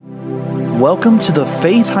Welcome to the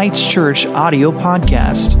Faith Heights Church audio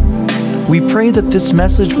podcast. We pray that this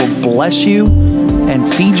message will bless you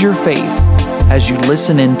and feed your faith as you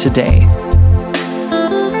listen in today.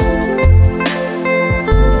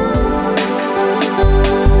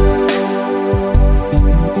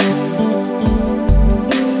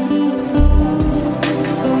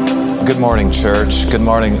 Good morning, church. Good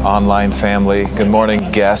morning, online family. Good morning,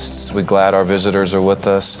 guests. We're glad our visitors are with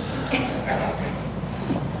us.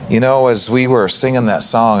 You know, as we were singing that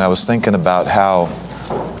song, I was thinking about how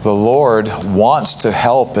the Lord wants to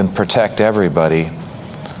help and protect everybody,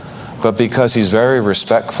 but because He's very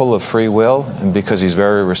respectful of free will and because He's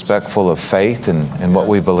very respectful of faith and what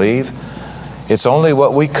we believe, it's only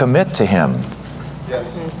what we commit to Him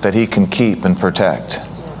that He can keep and protect.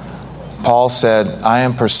 Paul said, I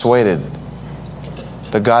am persuaded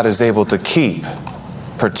that God is able to keep,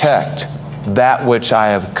 protect that which I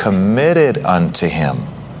have committed unto Him.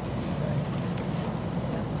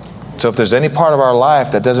 So if there's any part of our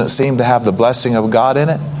life that doesn't seem to have the blessing of God in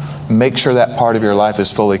it, make sure that part of your life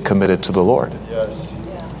is fully committed to the Lord. Yes.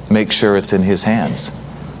 Make sure it's in His hands.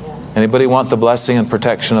 Anybody want the blessing and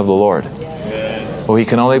protection of the Lord? Yes. Well, He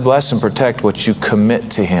can only bless and protect what you commit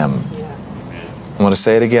to Him. I want to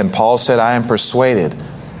say it again. Paul said, I am persuaded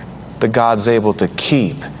that God's able to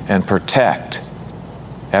keep and protect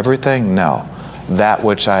everything? No. That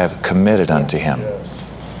which I have committed unto Him.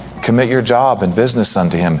 Commit your job and business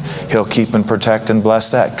unto Him. He'll keep and protect and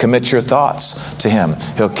bless that. Commit your thoughts to Him.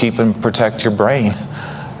 He'll keep and protect your brain.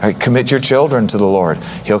 Right? Commit your children to the Lord.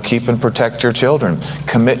 He'll keep and protect your children.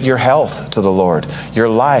 Commit your health to the Lord. Your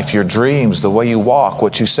life, your dreams, the way you walk,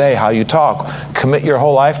 what you say, how you talk. Commit your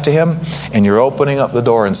whole life to Him, and you're opening up the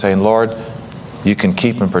door and saying, Lord, you can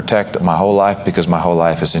keep and protect my whole life because my whole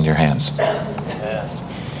life is in your hands.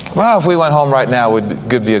 Well, if we went home right now, it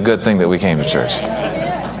would be a good thing that we came to church.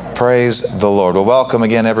 Praise the Lord. Well, welcome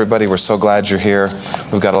again, everybody. We're so glad you're here.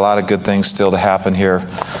 We've got a lot of good things still to happen here.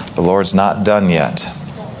 The Lord's not done yet.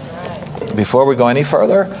 Before we go any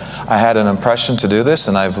further, I had an impression to do this,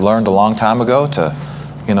 and I've learned a long time ago to,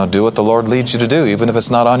 do what the Lord leads you to do, even if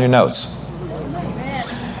it's not on your notes.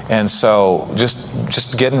 And so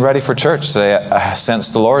just getting ready for church today, I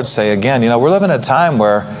sense the Lord say again, we're living in a time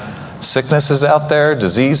where sickness is out there,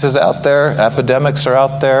 disease is out there, epidemics are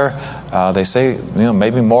out there. They say,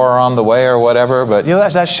 maybe more are on the way or whatever, but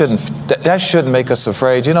that shouldn't make us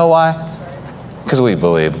afraid. You know why? Because we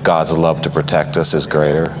believe God's love to protect us is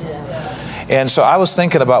greater. And so I was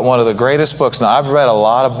thinking about one of the greatest books. Now, I've read a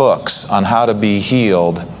lot of books on how to be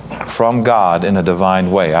healed from God in a divine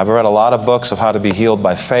way. I've read a lot of books of how to be healed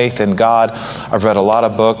by faith in God. I've read a lot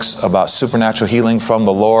of books about supernatural healing from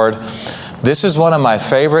the Lord. This is one of my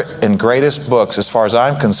favorite and greatest books, as far as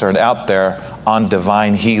I'm concerned, out there on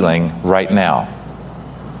divine healing right now.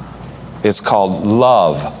 It's called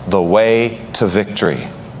Love, the Way to Victory.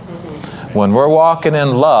 When we're walking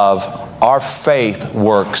in love, our faith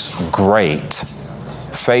works great.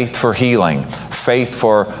 Faith for healing, faith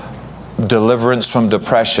for deliverance from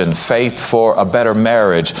depression, faith for a better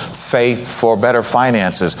marriage, faith for better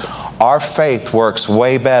finances. Our faith works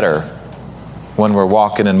way better when we're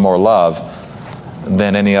walking in more love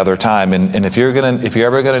than any other time. And if you're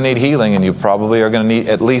ever going to need healing, and you probably are going to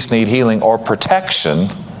at least need healing or protection,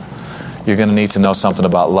 you're going to need to know something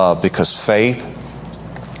about love, because faith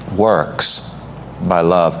works by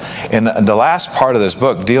love. And the last part of this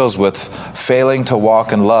book deals with failing to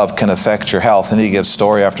walk in love can affect your health. And he gives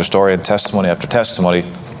story after story and testimony after testimony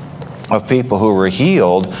of people who were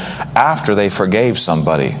healed after they forgave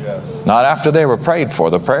somebody. Yes. Not after they were prayed for.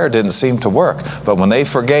 The prayer didn't seem to work. But when they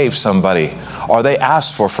forgave somebody, or they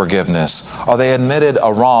asked for forgiveness, or they admitted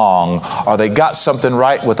a wrong, or they got something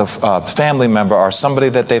right with a family member or somebody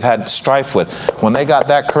that they've had strife with, when they got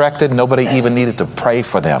that corrected, nobody even needed to pray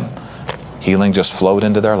for them. Healing just flowed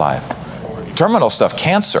into their life. Terminal stuff,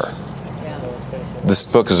 cancer. This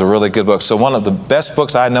book is a really good book. So one of the best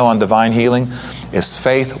books I know on divine healing is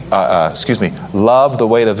Love, the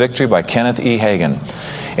Way to Victory by Kenneth E. Hagin.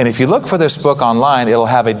 And if you look for this book online, it'll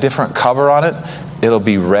have a different cover on it. It'll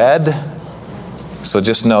be red. So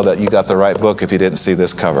just know that you got the right book if you didn't see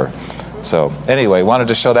this cover. So anyway, wanted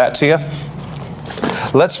to show that to you.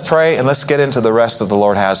 Let's pray and let's get into the rest that the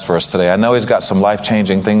Lord has for us today. I know He's got some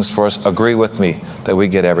life-changing things for us. Agree with me that we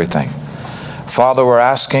get everything. Father, we're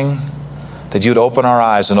asking that You'd open our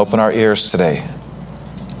eyes and open our ears today.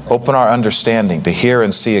 Open our understanding to hear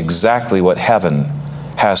and see exactly what heaven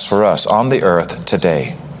has for us on the earth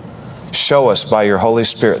today. Show us by Your Holy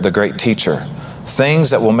Spirit, the great teacher, things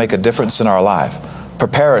that will make a difference in our life.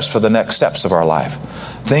 Prepare us for the next steps of our life.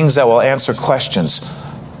 Things that will answer questions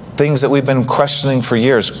things that we've been questioning for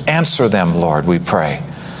years. Answer them, Lord, we pray.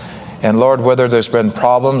 And Lord, whether there's been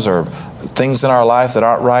problems or things in our life that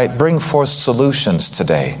aren't right, bring forth solutions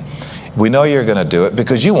today. We know you're going to do it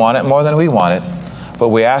because you want it more than we want it. But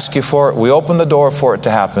we ask you for it. We open the door for it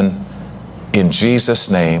to happen in Jesus'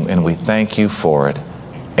 name, and we thank you for it.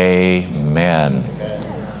 Amen.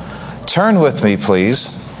 Turn with me,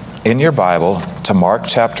 please, in your Bible to Mark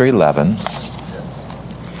chapter 11.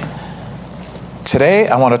 Today,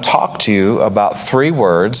 I want to talk to you about 3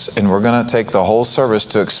 words, and we're going to take the whole service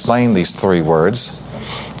to explain these 3 words.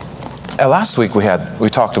 Last week we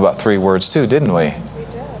talked about 3 words too, didn't we? We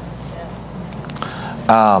did.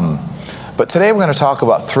 Yeah. But today we're going to talk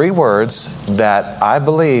about 3 words that I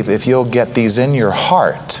believe if you'll get these in your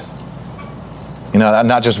heart,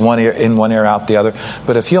 not just one ear in, one ear out the other,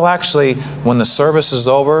 but if you'll actually, when the service is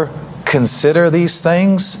over, consider these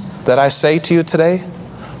things that I say to you today,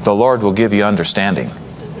 the Lord will give you understanding.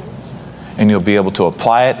 And you'll be able to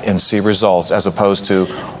apply it and see results, as opposed to,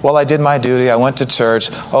 well, I did my duty, I went to church,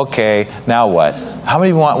 okay, now what? How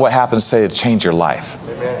many want what happens today to change your life?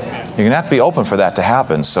 Amen. You're going to have to be open for that to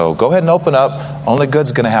happen. So go ahead and open up. Only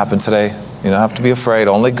good's going to happen today. You don't have to be afraid.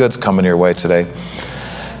 Only good's coming your way today.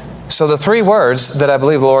 So the 3 words that I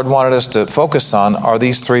believe the Lord wanted us to focus on are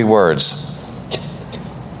these 3 words.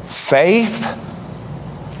 Faith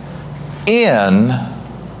in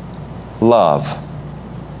love.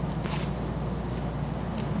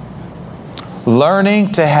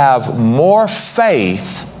 Learning to have more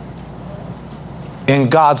faith in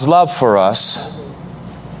God's love for us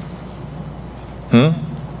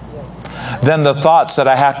than the thoughts that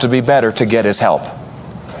I have to be better to get His help.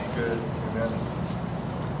 That's good. Amen.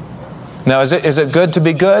 Now, is it good to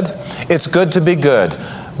be good? It's good to be good.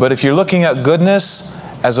 But if you're looking at goodness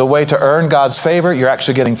as a way to earn God's favor, you're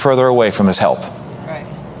actually getting further away from His help. Right.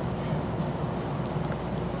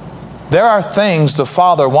 There are things the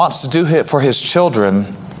Father wants to do for His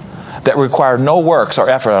children that require no works or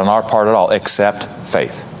effort on our part at all, except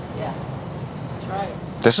faith. Yeah. That's right.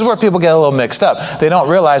 This is where people get a little mixed up. They don't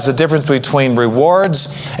realize the difference between rewards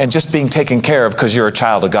and just being taken care of because you're a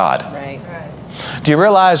child of God. Right. Do you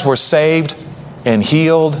realize we're saved and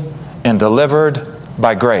healed and delivered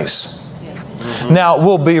by grace? Yes. Mm-hmm. Now,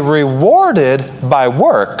 we'll be rewarded by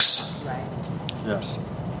works Right. Yes.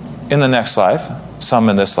 in the next life, some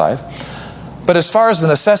in this life. But as far as the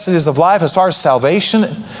necessities of life, as far as salvation,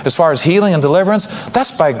 as far as healing and deliverance,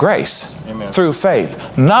 that's by grace. Amen. Through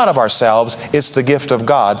faith. Not of ourselves, it's the gift of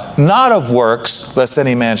God. Not of works, lest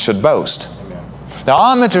any man should boast. Amen. Now,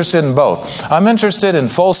 I'm interested in both. I'm interested in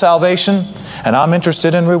full salvation, and I'm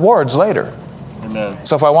interested in rewards later. Amen.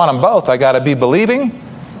 So if I want them both, I got to be believing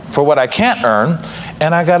for what I can't earn,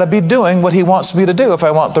 and I got to be doing what He wants me to do if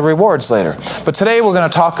I want the rewards later. But today we're going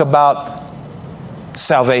to talk about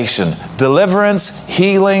salvation, deliverance,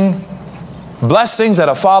 healing, blessings that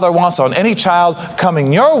a father wants on any child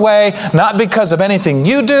coming your way, not because of anything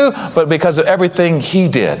you do, but because of everything He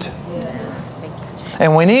did.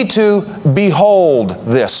 And we need to behold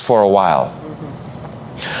this for a while.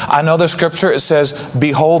 I know the scripture, it says,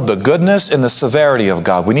 behold the goodness and the severity of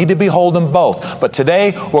God. We need to behold them both. But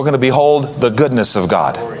today, we're going to behold the goodness of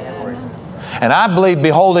God. And I believe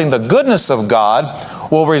beholding the goodness of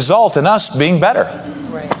God will result in us being better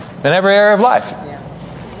in every area of life.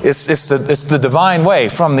 It's the divine way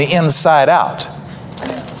from the inside out.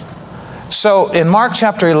 So in Mark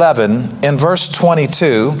chapter 11, in verse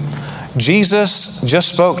 22, Jesus just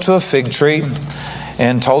spoke to a fig tree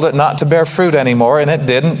and told it not to bear fruit anymore, and it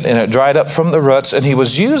didn't, and it dried up from the roots. And He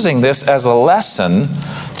was using this as a lesson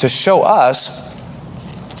to show us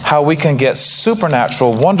how we can get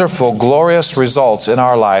supernatural, wonderful, glorious results in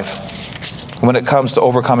our life when it comes to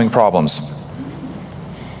overcoming problems.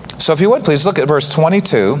 So if you would, please look at verse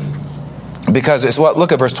 22, because it's what?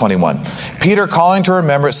 Look at verse 21. Peter, calling to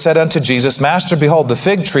remembrance, said unto Jesus, Master, behold, the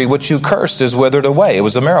fig tree which you cursed is withered away. It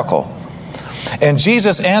was a miracle. And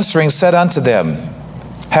Jesus answering said unto them,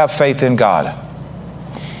 have faith in God.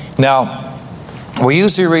 Now, we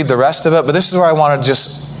usually read the rest of it, but this is where I want to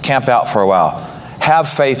just camp out for a while. Have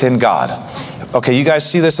faith in God. Okay, you guys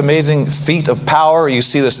see this amazing feat of power? You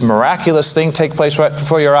see this miraculous thing take place right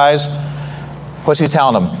before your eyes? What's He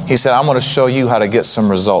telling them? He said, I'm going to show you how to get some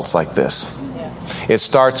results like this. It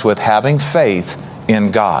starts with having faith in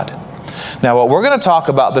God. Now, what we're going to talk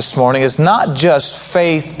about this morning is not just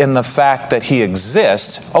faith in the fact that He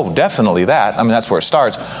exists. Oh, definitely that. I mean, that's where it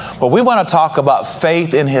starts. But we want to talk about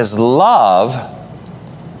faith in His love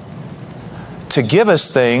to give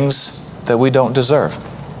us things that we don't deserve.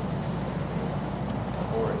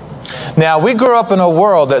 Now, we grew up in a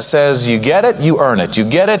world that says you get it, you earn it. You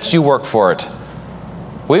get it, you work for it.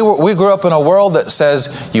 We grew up in a world that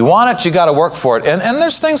says, you want it, you got to work for it. And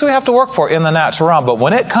there's things we have to work for in the natural realm. But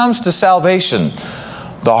when it comes to salvation,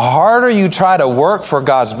 the harder you try to work for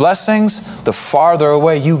God's blessings, the farther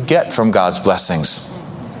away you get from God's blessings.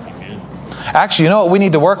 Actually, you know what we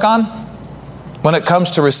need to work on? When it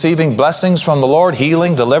comes to receiving blessings from the Lord,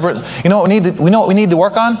 healing, deliverance, you know what we need to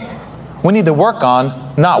work on? We need to work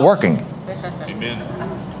on not working. Amen.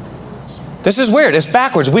 This is weird. It's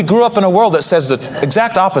backwards. We grew up in a world that says the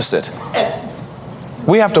exact opposite.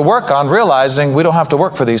 We have to work on realizing we don't have to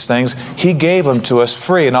work for these things. He gave them to us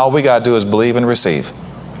free, and all we got to do is believe and receive.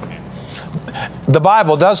 The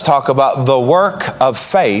Bible does talk about the work of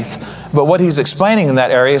faith, but what he's explaining in that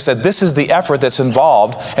area is that this is the effort that's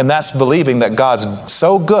involved, and that's believing that God's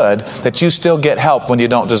so good that you still get help when you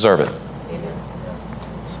don't deserve it.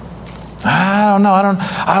 I don't know.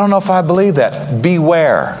 I don't know if I believe that.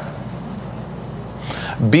 Beware.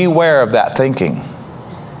 Beware of that thinking.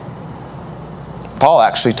 Paul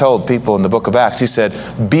actually told people in the book of Acts, he said,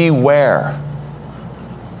 beware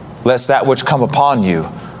lest that which come upon you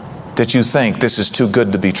that you think this is too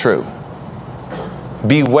good to be true.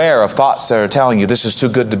 Beware of thoughts that are telling you this is too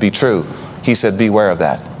good to be true. He said, beware of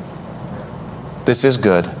that. This is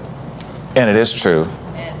good, and it is true.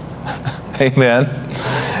 Amen.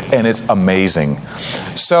 And it's amazing.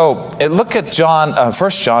 So look at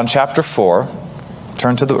 1 John chapter 4.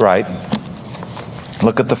 Turn to the right.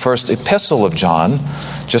 Look at the first epistle of John,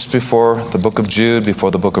 just before the book of Jude, before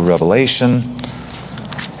the book of Revelation.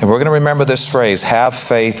 And we're going to remember this phrase, have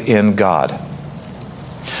faith in God.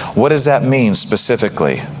 What does that mean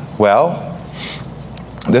specifically? Well,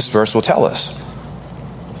 this verse will tell us.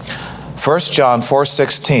 1 John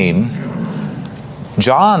 4:16,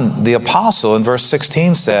 John the apostle in verse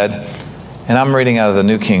 16 said, and I'm reading out of the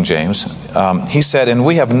New King James, he said, and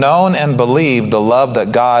we have known and believed the love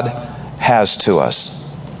that God has to us.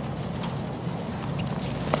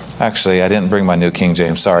 Actually, I didn't bring my New King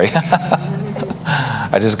James, sorry.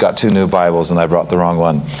 I just got 2 new Bibles and I brought the wrong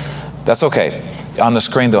one. That's okay. On the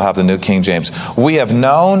screen they'll have the New King James. We have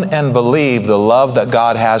known and believed the love that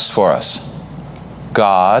God has for us.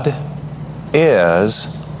 God is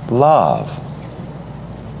love.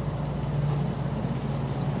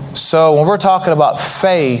 So when we're talking about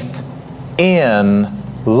faith in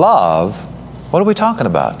love, what are we talking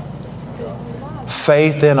about?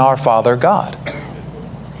 Faith in our Father God.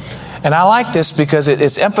 And I like this because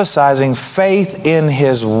it's emphasizing faith in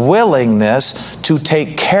His willingness to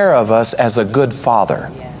take care of us as a good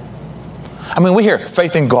Father. I mean, we hear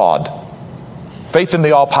faith in God, faith in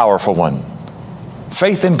the all-powerful one,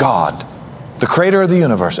 faith in God, the creator of the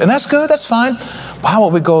universe. And that's good, that's fine. But how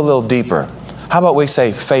about we go a little deeper? How about we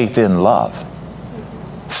say faith in love?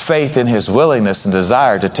 Faith in His willingness and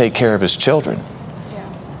desire to take care of His children.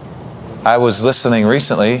 I was listening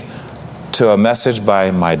recently to a message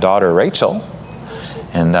by my daughter Rachel.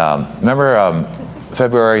 And remember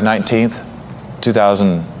February 19th,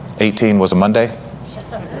 2018 was a Monday?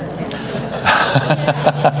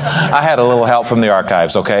 I had a little help from the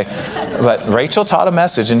archives, okay? But Rachel taught a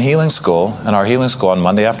message in healing school, in our healing school on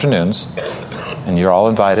Monday afternoons. And you're all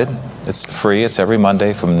invited. It's free. It's every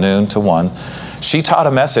Monday from noon to 1. She taught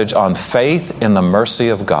a message on faith in the mercy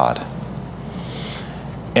of God.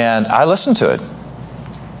 And I listened to it.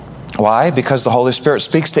 Why? Because the Holy Spirit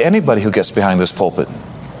speaks to anybody who gets behind this pulpit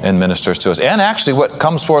and ministers to us. And actually what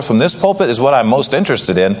comes forth from this pulpit is what I'm most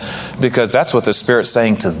interested in, because that's what the Spirit's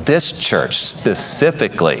saying to this church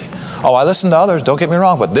specifically. Oh, I listen to others, don't get me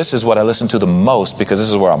wrong, but this is what I listen to the most because this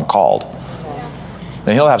is where I'm called.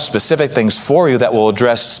 And He'll have specific things for you that will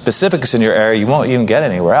address specifics in your area you won't even get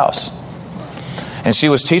anywhere else. And she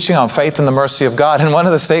was teaching on faith in the mercy of God. And one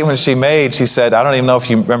of the statements she made, she said, I don't even know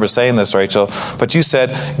if you remember saying this, Rachel, but you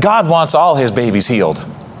said, God wants all His babies healed.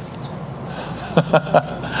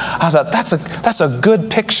 I thought, that's a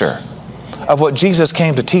good picture of what Jesus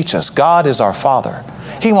came to teach us. God is our Father.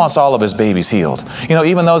 He wants all of His babies healed. You know,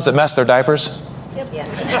 even those that mess their diapers.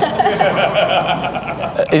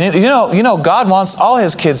 And you know, God wants all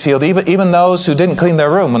His kids healed, even those who didn't clean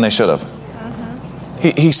their room when they should have.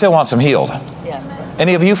 He still wants them healed.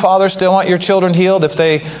 Any of you fathers still want your children healed if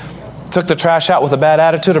they took the trash out with a bad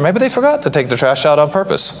attitude, or maybe they forgot to take the trash out on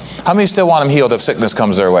purpose? How many still want them healed if sickness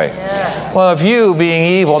comes their way? Yes. Well, if you,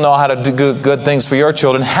 being evil, know how to do good things for your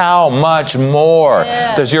children, how much more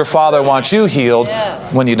does your Father want you healed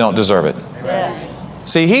when you don't deserve it? Yes.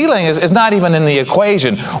 See, healing is not even in the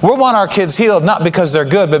equation. We want our kids healed not because they're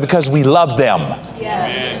good, but because we love them.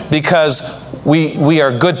 Yes. Because we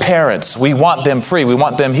are good parents. We want them free. We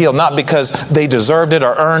want them healed. Not because they deserved it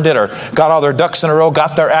or earned it or got all their ducks in a row,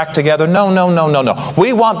 got their act together. No.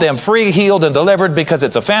 We want them free, healed, and delivered because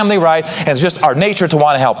it's a family right, and it's just our nature to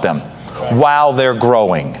want to help them while they're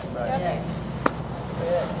growing.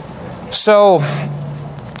 So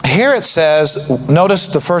here it says, notice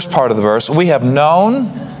the first part of the verse, we have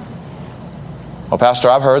known, well, Pastor,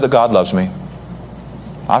 I've heard that God loves me.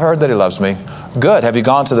 I've heard that He loves me. Good. Have you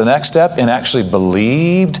gone to the next step and actually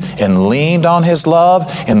believed and leaned on His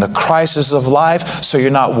love in the crisis of life so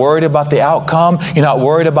you're not worried about the outcome? You're not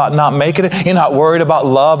worried about not making it? You're not worried about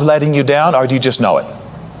love letting you down? Or do you just know it?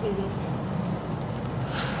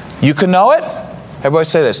 You can know it. Everybody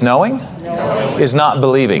say this. Knowing is not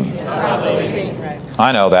believing. It's not believing. Right.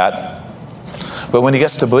 I know that. But when he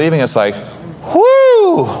gets to believing, it's like,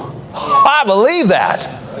 whoo! I believe that.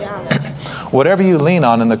 Yeah. Whatever you lean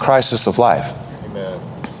on in the crisis of life. Amen.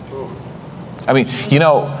 I mean,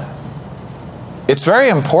 it's very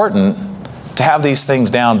important to have these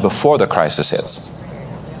things down before the crisis hits.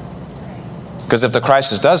 Because if the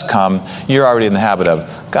crisis does come, you're already in the habit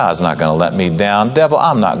of, God's not going to let me down. Devil,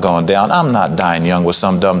 I'm not going down. I'm not dying young with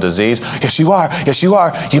some dumb disease. Yes, you are. Yes, you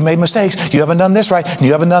are. You made mistakes. You haven't done this right. And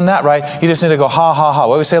you haven't done that right. You just need to go, ha, ha, ha.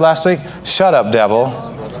 What did we say last week? Shut up, devil.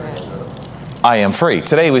 I am free.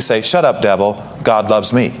 Today we say, shut up, devil. God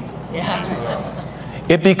loves me. Yeah.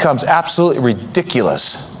 It becomes absolutely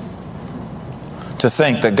ridiculous to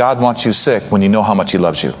think that God wants you sick when you know how much He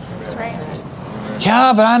loves you.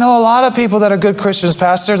 Yeah, but I know a lot of people that are good Christians,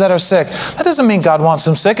 Pastor, that are sick. That doesn't mean God wants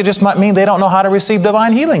them sick. It just might mean they don't know how to receive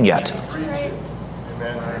divine healing yet.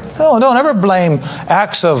 Don't ever blame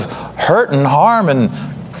acts of hurt and harm and,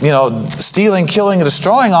 stealing, killing, and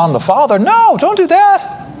destroying on the Father. No, don't do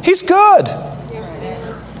that. He's good.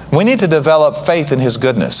 We need to develop faith in His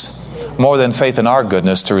goodness more than faith in our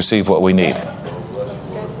goodness to receive what we need.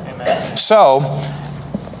 So,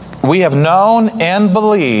 we have known and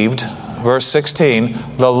believed, verse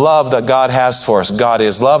 16, the love that God has for us. God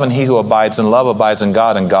is love, and he who abides in love abides in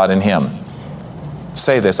God, and God in him.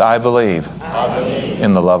 Say this, I believe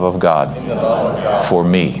in the love of God, for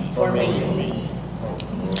me.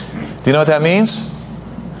 Do you know what that means?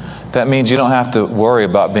 That means you don't have to worry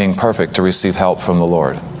about being perfect to receive help from the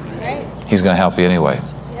Lord. He's going to help you anyway.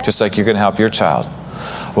 Just like you're going to help your child.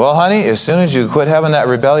 Well, honey, as soon as you quit having that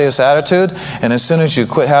rebellious attitude, and as soon as you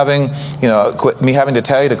quit having, quit me having to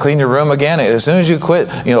tell you to clean your room again, as soon as you quit,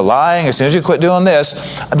 lying, as soon as you quit doing this,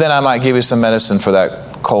 then I might give you some medicine for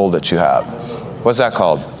that cold that you have. What's that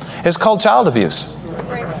called? It's called child abuse.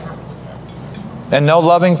 And no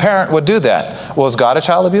loving parent would do that. Well, is God a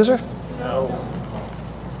child abuser? No.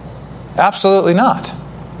 Absolutely not.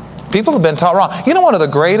 People have been taught wrong. You know, one of the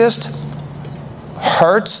greatest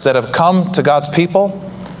hurts that have come to God's people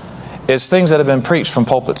is things that have been preached from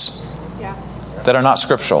pulpits that are not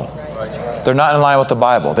scriptural. They're not in line with the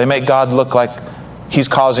Bible. They make God look like He's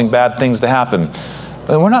causing bad things to happen.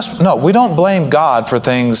 And we don't blame God for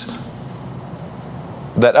things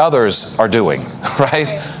that others are doing,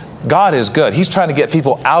 right? God is good. He's trying to get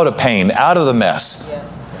people out of pain, out of the mess.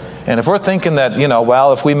 And if we're thinking that,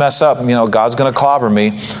 if we mess up, God's going to clobber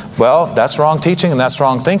me, well, that's wrong teaching and that's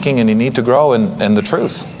wrong thinking, and you need to grow in the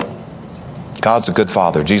truth. God's a good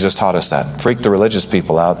Father. Jesus taught us that. Freak the religious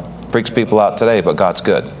people out. Freaks people out today, but God's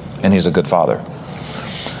good, and He's a good Father.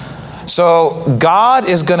 So God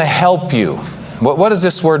is going to help you. What does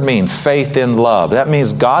this word mean? Faith in love. That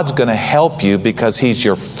means God's going to help you because He's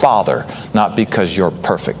your Father, not because you're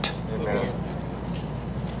perfect.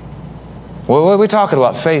 What are we talking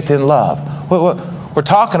about? Faith in love. We're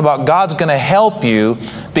talking about God's going to help you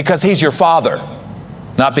because He's your Father,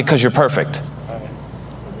 not because you're perfect.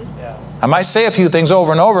 I might say a few things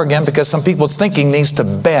over and over again because some people's thinking needs to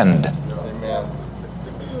bend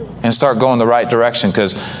and start going the right direction,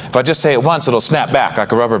 because if I just say it once, it'll snap back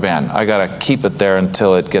like a rubber band. I got to keep it there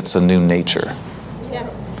until it gets a new nature.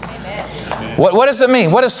 What does it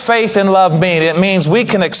mean? What does faith in love mean? It means we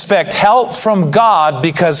can expect help from God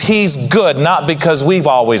because He's good, not because we've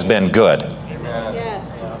always been good.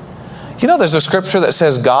 There's a scripture that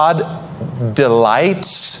says God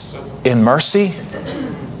delights in mercy.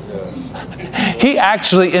 He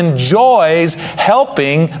actually enjoys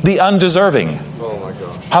helping the undeserving. Oh my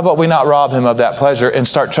gosh. How about we not rob Him of that pleasure and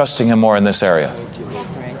start trusting Him more in this area?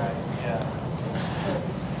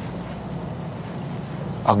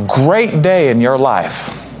 A great day in your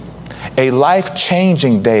life, a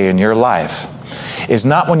life-changing day in your life, is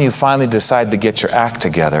not when you finally decide to get your act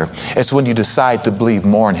together. It's when you decide to believe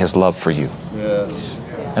more in His love for you. Yes.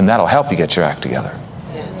 And that'll help you get your act together.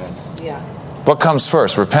 Yeah. What comes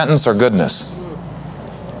first, repentance or goodness?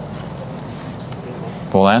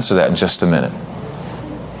 We'll answer that in just a minute.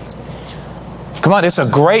 Come on, it's a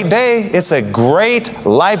great day. It's a great,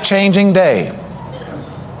 life-changing day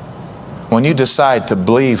when you decide to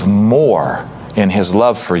believe more in His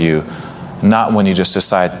love for you, not when you just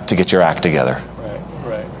decide to get your act together.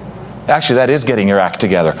 Right. Actually, that is getting your act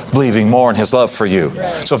together, believing more in His love for you.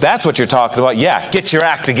 Right. So if that's what you're talking about, yeah, get your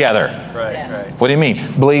act together. Right. What do you mean?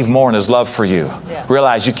 Believe more in His love for you. Yeah.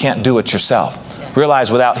 Realize you can't do it yourself. Yeah.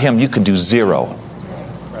 Realize without Him, you can do zero.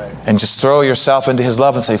 And just throw yourself into His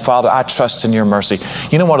love and say, Father, I trust in your mercy.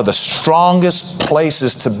 You know, one of the strongest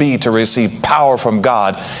places to be to receive power from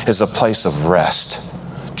God is a place of rest,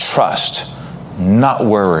 trust, not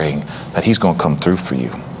worrying that He's going to come through for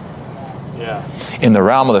you. Yeah. In the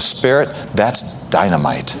realm of the Spirit, that's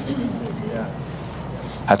dynamite.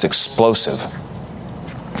 That's explosive.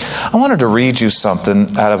 I wanted to read you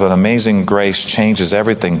something out of an Amazing Grace Changes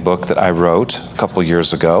Everything book that I wrote a couple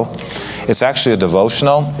years ago. It's actually a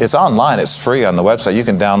devotional. It's online. It's free on the website. You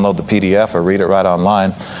can download the PDF or read it right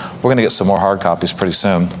online. We're going to get some more hard copies pretty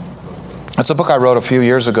soon. It's a book I wrote a few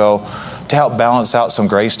years ago to help balance out some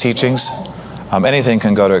grace teachings. Anything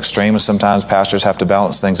can go to extremes. Sometimes pastors have to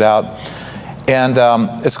balance things out. And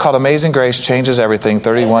it's called Amazing Grace Changes Everything,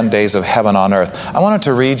 31 Days of Heaven on Earth. I wanted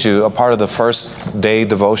to read you a part of the first day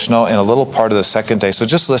devotional and a little part of the second day. So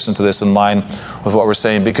just listen to this in line with what we're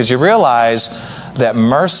saying, because you realize that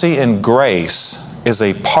mercy and grace is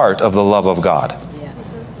a part of the love of God.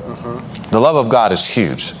 The love of God is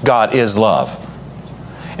huge. God is love.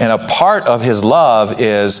 And a part of His love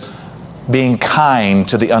is being kind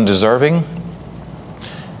to the undeserving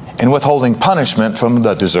and withholding punishment from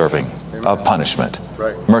the deserving of punishment.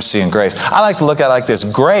 Right. Mercy and grace. I like to look at it like this.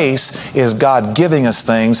 Grace is God giving us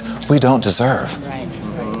things we don't deserve.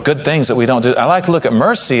 Good things that we don't do. I like to look at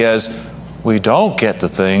mercy as we don't get the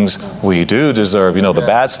things we do deserve. You know, the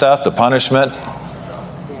bad stuff, the punishment.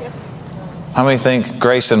 How many think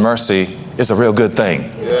grace and mercy is a real good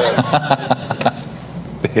thing?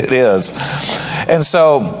 It is. And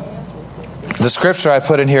so the scripture I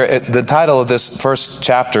put in here, the title of this first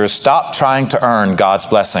chapter is Stop Trying to Earn God's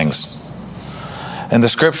Blessings. And the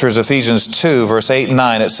scripture is Ephesians 2, verse 8 and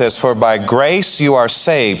 9. It says, For by grace you are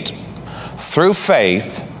saved through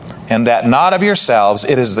faith, and that not of yourselves,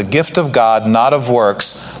 it is the gift of God, not of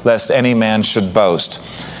works, lest any man should boast.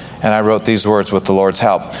 And I wrote these words with the Lord's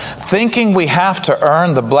help. Thinking we have to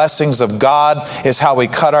earn the blessings of God is how we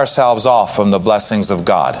cut ourselves off from the blessings of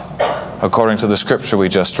God, according to the scripture we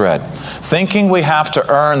just read. Thinking we have to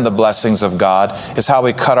earn the blessings of God is how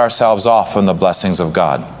we cut ourselves off from the blessings of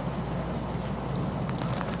God.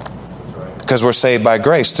 Because we're saved by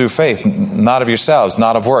grace through faith, not of yourselves,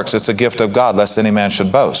 not of works. It's a gift of God, lest any man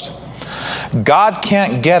should boast. God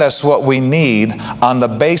can't get us what we need on the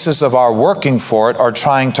basis of our working for it or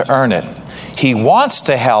trying to earn it. He wants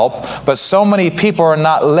to help, but so many people are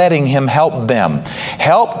not letting Him help them.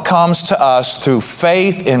 Help comes to us through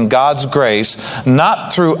faith in God's grace,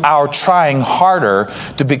 not through our trying harder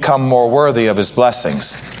to become more worthy of His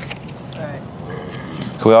blessings.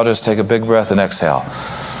 Can we all just take a big breath and exhale?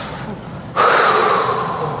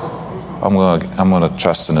 I'm going to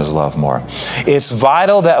trust in His love more. It's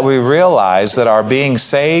vital that we realize that our being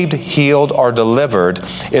saved, healed, or delivered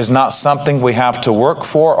is not something we have to work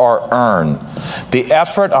for or earn. The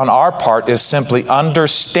effort on our part is simply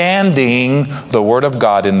understanding the Word of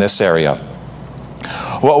God in this area.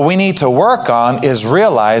 What we need to work on is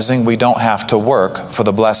realizing we don't have to work for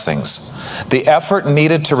the blessings. The effort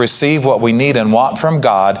needed to receive what we need and want from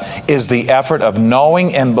God is the effort of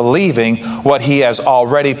knowing and believing what He has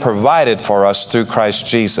already provided for us through Christ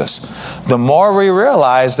Jesus. The more we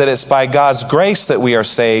realize that it's by God's grace that we are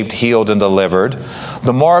saved, healed, and delivered,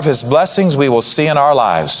 the more of His blessings we will see in our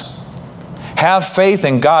lives. Have faith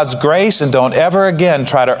in God's grace and don't ever again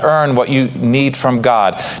try to earn what you need from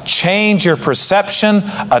God. Change your perception,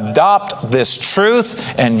 adopt this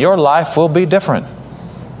truth, and your life will be different.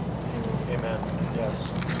 Amen.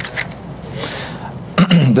 Yes.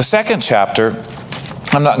 The second chapter,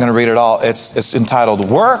 I'm not going to read it all. It's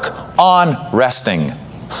entitled Work on Resting.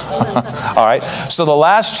 All right. So the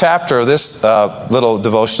last chapter of this little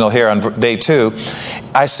devotional here on day 2,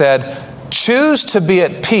 I said, choose to be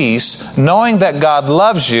at peace, knowing that God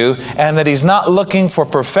loves you and that He's not looking for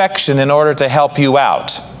perfection in order to help you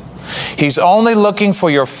out. He's only looking for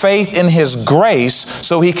your faith in His grace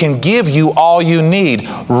so He can give you all you need.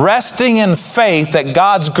 Resting in faith that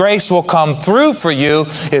God's grace will come through for you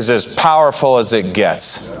is as powerful as it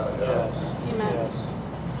gets.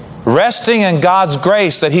 Resting in God's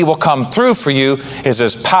grace that He will come through for you is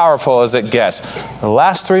as powerful as it gets. The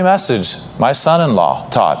last 3 messages my son-in-law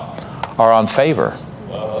taught are on favor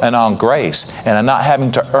and on grace and on not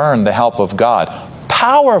having to earn the help of God.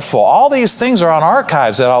 Powerful. All these things are on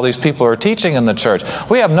archives that all these people are teaching in the church.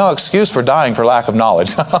 We have no excuse for dying for lack of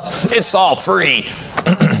knowledge. It's all free.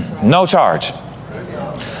 No charge.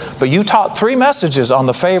 But you taught 3 messages on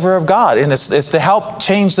the favor of God, and it's to help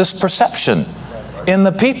change this perception in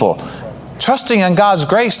the people. Trusting in God's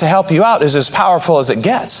grace to help you out is as powerful as it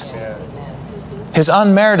gets. His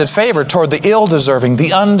unmerited favor toward the ill-deserving,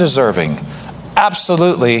 the undeserving.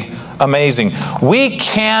 Absolutely amazing. We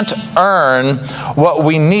can't earn what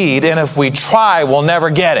we need, and if we try, we'll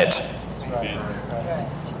never get it.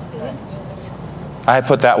 I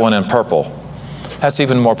put that one in purple. That's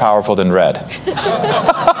even more powerful than red.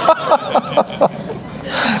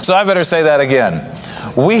 So I better say that again.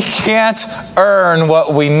 We can't earn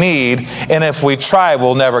what we need, and if we try,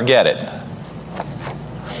 we'll never get it.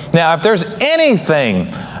 Now, if there's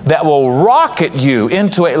anything that will rocket you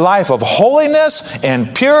into a life of holiness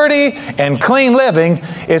and purity and clean living,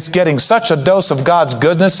 it's getting such a dose of God's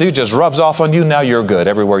goodness, He just rubs off on you, now you're good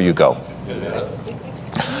everywhere you go.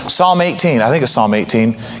 Psalm 18, I think it's Psalm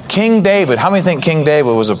 18. King David, how many think King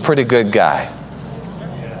David was a pretty good guy?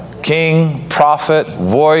 King, prophet,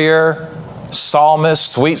 warrior,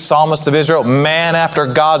 psalmist, sweet psalmist of Israel, man after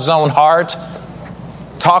God's own heart,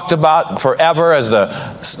 talked about forever as the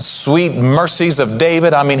sweet mercies of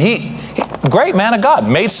David. I mean, he great man of God,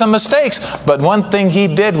 made some mistakes, but one thing he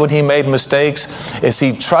did when he made mistakes is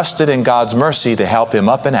he trusted in God's mercy to help him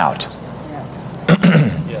up and out.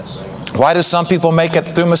 Why do some people make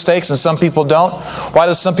it through mistakes and some people don't? Why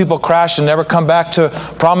do some people crash and never come back to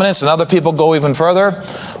prominence and other people go even further?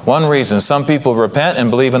 One reason, some people repent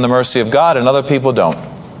and believe in the mercy of God and other people don't.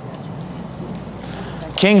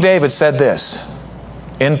 King David said this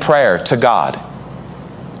in prayer to God.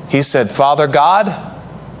 He said, Father God,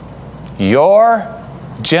 your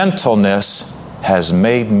gentleness has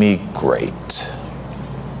made me great.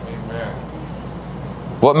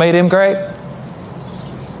 What made him great?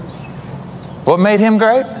 What made him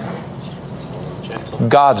great?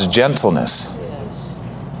 God's gentleness.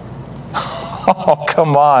 Oh,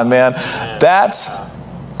 come on, man. That's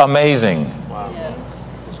amazing.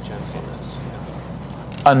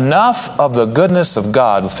 Enough of the goodness of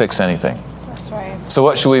God will fix anything. That's right. So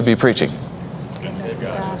what should we be preaching?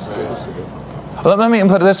 Let me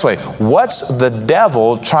put it this way. What's the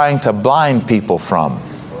devil trying to blind people from?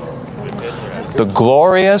 The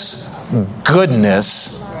glorious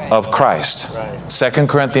goodness of Christ. 2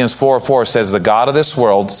 Corinthians 4:4 says, the God of this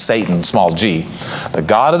world, Satan, small g, the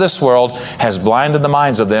God of this world has blinded the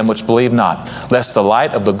minds of them which believe not, lest the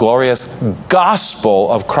light of the glorious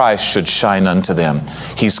gospel of Christ should shine unto them.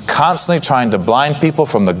 He's constantly trying to blind people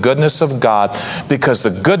from the goodness of God, because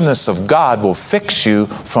the goodness of God will fix you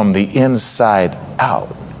from the inside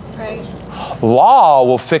out. Law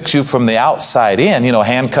will fix you from the outside in,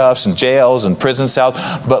 handcuffs and jails and prison cells.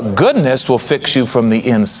 But goodness will fix you from the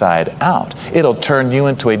inside out. It'll turn you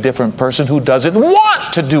into a different person who doesn't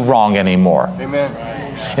want to do wrong anymore. Amen.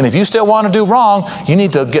 And if you still want to do wrong, you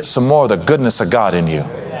need to get some more of the goodness of God in you.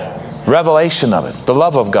 Revelation of it, the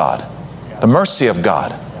love of God, the mercy of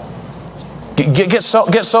God. Get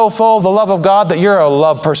so full of the love of God that you're a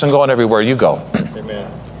love person going everywhere you go.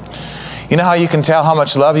 Amen. You know how you can tell how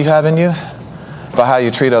much love you have in you? By how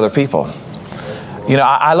you treat other people.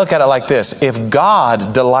 I look at it like this. If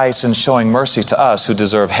God delights in showing mercy to us who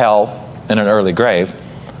deserve hell and an early grave,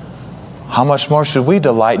 how much more should we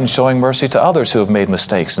delight in showing mercy to others who have made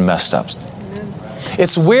mistakes and messed up?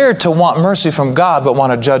 It's weird to want mercy from God but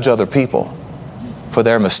want to judge other people for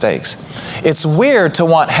their mistakes. It's weird to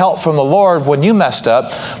want help from the Lord when you messed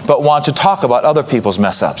up but want to talk about other people's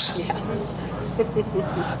mess ups.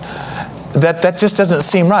 That just doesn't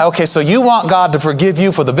seem right. Okay, so you want God to forgive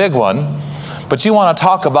you for the big one, but you want to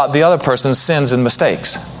talk about the other person's sins and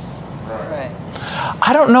mistakes. Right.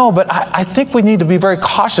 I don't know, but I think we need to be very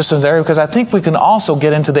cautious in this area, because I think we can also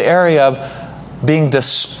get into the area of being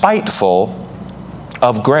despiteful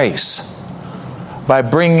of grace by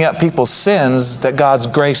bringing up people's sins that God's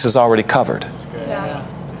grace has already covered. Yeah.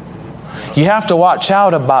 You have to watch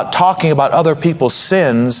out about talking about other people's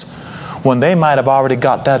sins when they might have already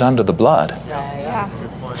got that under the blood. Yeah.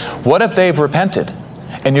 What if they've repented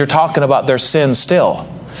and you're talking about their sins still,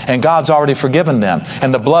 and God's already forgiven them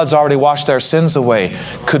and the blood's already washed their sins away?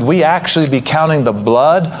 Could we actually be counting the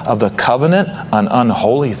blood of the covenant an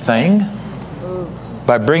unholy thing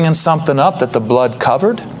by bringing something up that the blood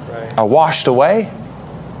covered or washed away?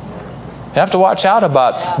 You have to watch out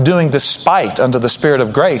about doing despite unto the Spirit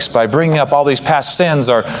of grace by bringing up all these past sins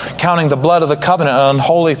or counting the blood of the covenant an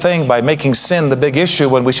unholy thing by making sin the big issue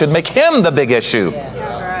when we should make Him the big issue.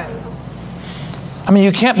 I mean,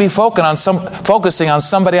 you can't be focusing on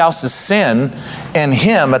somebody else's sin and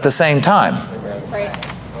Him at the same time.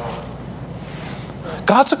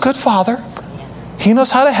 God's a good Father. He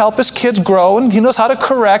knows how to help His kids grow, and He knows how to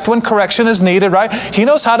correct when correction is needed, right? He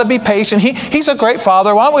knows how to be patient. He's a great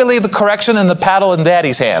Father. Why don't we leave the correction and the paddle in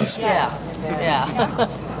Daddy's hands? You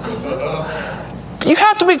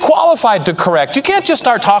have to be qualified to correct. You can't just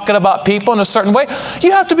start talking about people in a certain way.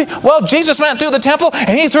 You have to be, well, Jesus went through the temple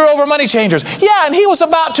and He threw over money changers. Yeah, and He was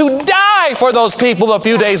about to die for those people a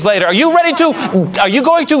few days later. Are you going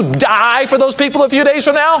to die for those people a few days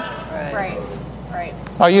from now? Right.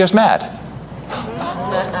 Or are you just mad?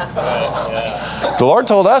 The Lord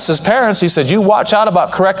told us as parents, He said, you watch out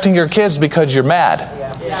about correcting your kids because you're mad.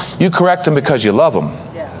 You correct them because you love them.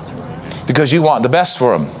 Because you want the best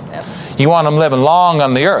for them. You want them living long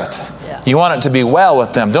on the earth. You want it to be well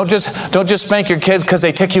with them. Don't just spank your kids because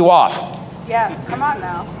they tick you off. Yes, come on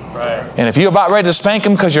now. Right. And if you're about ready to spank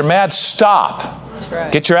them because you're mad, stop. That's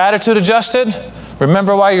right. Get your attitude adjusted.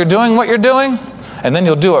 Remember why you're doing what you're doing. And then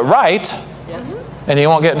you'll do it right. And you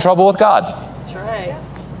won't get in trouble with God. That's right.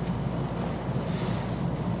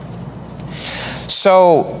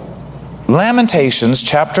 So, Lamentations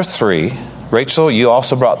chapter 3. Rachel, you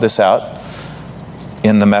also brought this out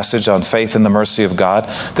in the message on faith and the mercy of God.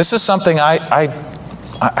 This is something I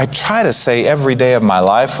try to say every day of my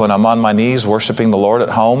life when I'm on my knees worshiping the Lord at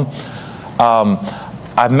home.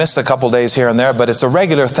 I've missed a couple days here and there, but it's a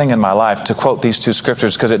regular thing in my life to quote these two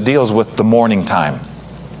scriptures because it deals with the morning time.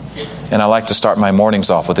 And I like to start my mornings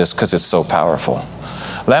off with this because it's so powerful.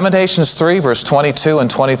 Lamentations 3, verse 22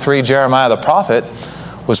 and 23, Jeremiah the prophet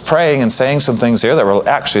was praying and saying some things here that were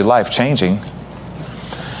actually life-changing.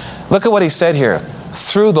 Look at what he said here.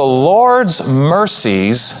 Through the Lord's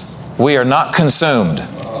mercies, we are not consumed.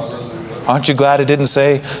 Aren't you glad it didn't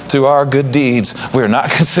say, through our good deeds, we are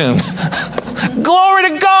not consumed? Glory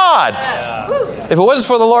to God! If it wasn't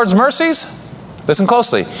for the Lord's mercies, listen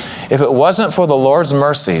closely. If it wasn't for the Lord's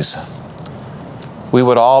mercies, we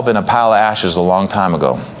would all have been a pile of ashes a long time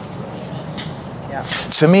ago.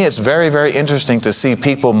 To me, it's very, very interesting to see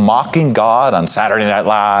people mocking God on Saturday Night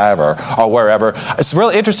Live or wherever. It's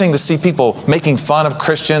really interesting to see people making fun of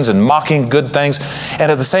Christians and mocking good things.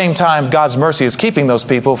 And at the same time, God's mercy is keeping those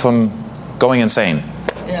people from going insane,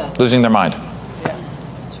 losing their mind.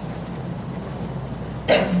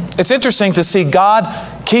 It's interesting to see God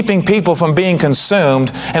keeping people from being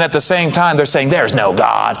consumed, and at the same time they're saying there's no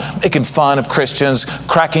God, making fun of Christians,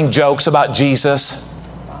 cracking jokes about Jesus,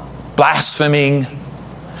 blaspheming,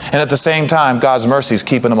 and at the same time God's mercy is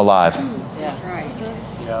keeping them alive. That's right.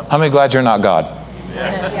 How many glad you're not God?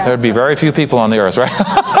 There'd be very few people on the earth, right?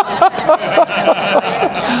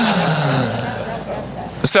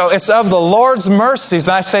 So it's of the Lord's mercies,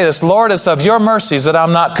 and I say this, Lord, it's of your mercies that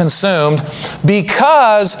I'm not consumed,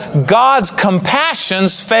 because God's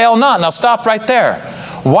compassions fail not. Now stop right there.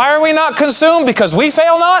 Why are we not consumed? Because we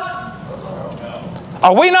fail not?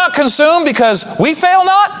 Are we not consumed because we fail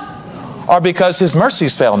not? Or because His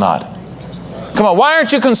mercies fail not? Come on, why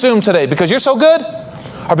aren't you consumed today? Because you're so good?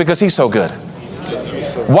 Or because He's so good?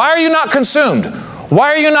 Why are you not consumed?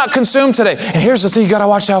 Why are you not consumed today? And here's the thing you got to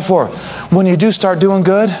watch out for. When you do start doing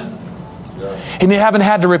good, and you haven't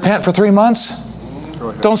had to repent for 3 months,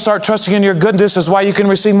 don't start trusting in your goodness as why you can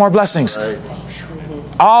receive more blessings.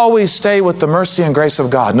 Always stay with the mercy and grace of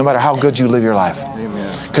God, no matter how good you live your life.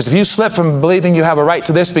 Because if you slip from believing you have a right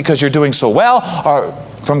to this because you're doing so well, or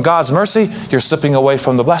from God's mercy, you're slipping away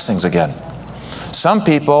from the blessings again. Some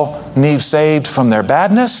people need saved from their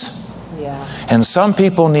badness, and some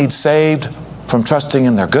people need saved from trusting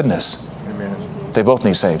in their goodness. Amen. They both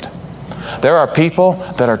need saved. There are people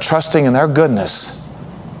that are trusting in their goodness.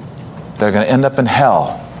 They're going to end up in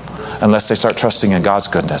hell unless they start trusting in God's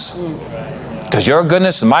goodness. Because your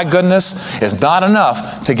goodness and my goodness is not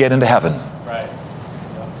enough to get into heaven. Right.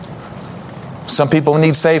 Some people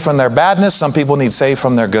need saved from their badness. Some people need saved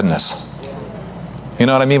from their goodness. You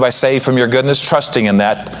know what I mean by saved from your goodness? Trusting in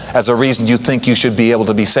that as a reason you think you should be able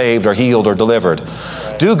to be saved or healed or delivered.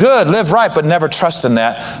 Right. Do good, live right, but never trust in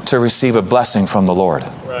that to receive a blessing from the Lord.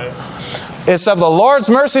 Right. It's of the Lord's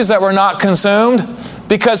mercies that we're not consumed,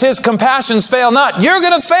 because His compassions fail not. You're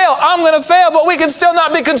going to fail, I'm going to fail, but we can still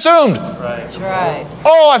not be consumed. Right. That's right.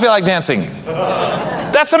 Oh, I feel like dancing.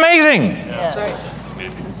 That's amazing. That's right.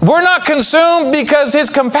 We're not consumed because His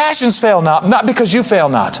compassions fail not because you fail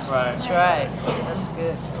not. Right. That's right. That's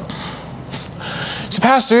good. So,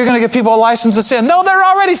 Pastor, you're going to give people a license to sin. No, they're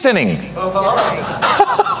already sinning.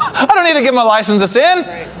 I don't need to give them a license to sin.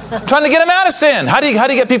 I'm trying to get them out of sin. How do you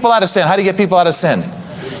get people out of sin? How do you get people out of sin?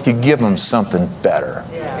 You give them something better.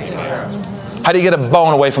 How do you get a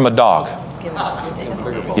bone away from a dog?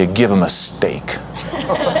 You give them a steak.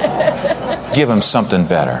 Give them something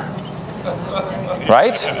better.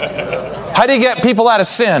 Right? How do you get people out of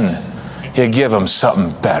sin? You give them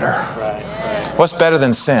something better. What's better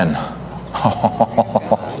than sin?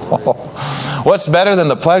 What's better than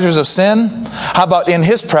the pleasures of sin? How about in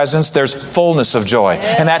His presence there's fullness of joy,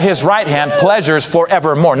 and at His right hand pleasures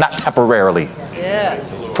forevermore, not temporarily.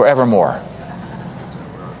 Yes. Forevermore.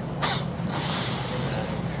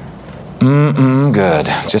 Good.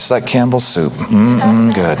 Just like Campbell's soup.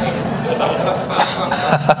 Good.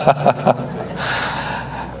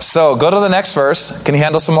 So go to the next verse. Can you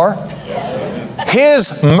handle some more?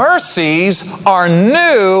 His mercies are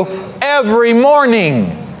new every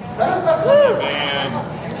morning.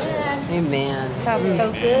 Amen. That's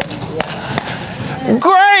so good.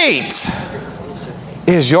 Great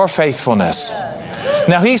is your faithfulness.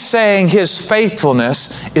 Now He's saying His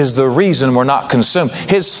faithfulness is the reason we're not consumed.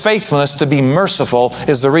 His faithfulness to be merciful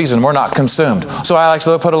is the reason we're not consumed. So I like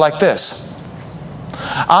to put it like this.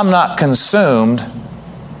 I'm not consumed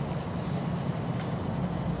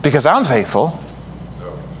because I'm faithful.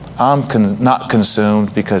 I'm not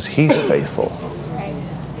consumed because He's faithful.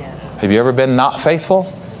 Have you ever been not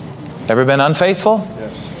faithful? Ever been unfaithful?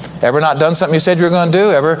 Yes. Ever not done something you said you were going to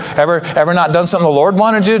do? Ever not done something the Lord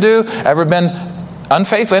wanted you to do? Ever been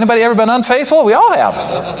unfaithful? Anybody ever been unfaithful? We all have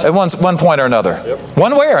at one point or another.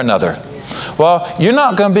 One way or another. Well, you're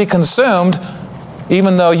not going to be consumed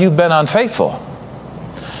even though you've been unfaithful.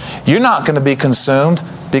 You're not going to be consumed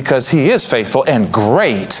because He is faithful, and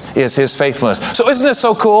great is His faithfulness. So isn't this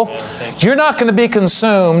so cool? You're not going to be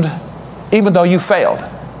consumed even though you failed.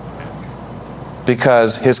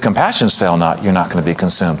 Because His compassions fail not, you're not going to be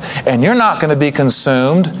consumed. And you're not going to be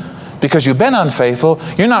consumed because you've been unfaithful.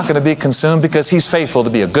 You're not going to be consumed because He's faithful to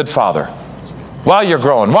be a good father. While you're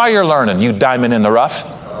growing, while you're learning, you diamond in the rough,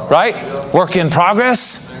 right? Work in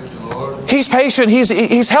progress. He's patient.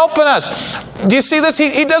 He's helping us. Do you see this?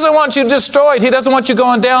 He doesn't want you destroyed. He doesn't want you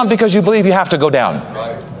going down because you believe you have to go down.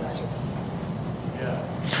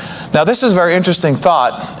 Now, this is a very interesting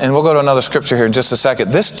thought, and we'll go to another scripture here in just a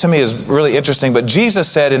second. This, to me, is really interesting, but Jesus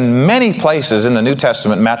said in many places in the New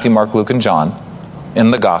Testament, Matthew, Mark, Luke, and John,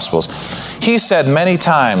 in the Gospels, He said many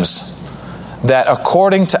times that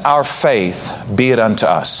according to our faith, be it unto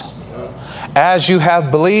us. As you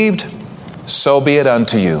have believed, so be it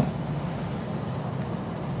unto you.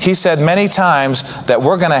 He said many times that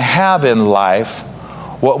we're going to have in life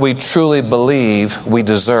what we truly believe we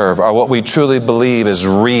deserve, or what we truly believe is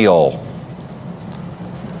real.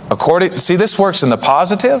 See, this works in the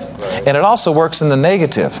positive, and it also works in the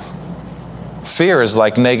negative. Fear is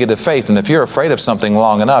like negative faith, and if you're afraid of something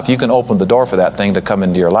long enough, you can open the door for that thing to come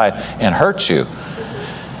into your life and hurt you.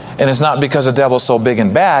 And it's not because the devil's so big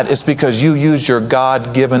and bad, it's because you used your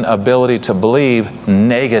God-given ability to believe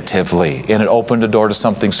negatively, and it opened the door to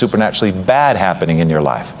something supernaturally bad happening in your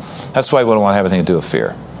life. That's why we don't want to have anything to do with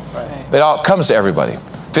fear. Right. It all comes to everybody.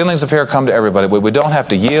 Feelings of fear come to everybody, but we don't have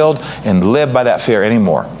to yield and live by that fear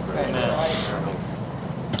anymore. Right.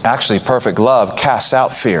 Actually, perfect love casts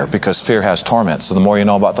out fear because fear has torment. So the more you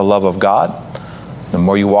know about the love of God, the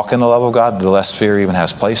more you walk in the love of God, the less fear even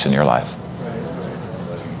has place in your life.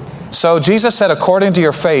 So Jesus said, according to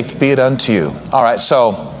your faith, be it unto you. All right,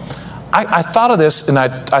 so I thought of this, and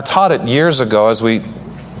I taught it years ago as we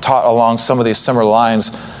taught along some of these similar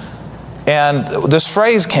lines. And this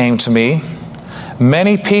phrase came to me.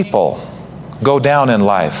 Many people go down in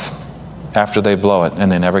life after they blow it, and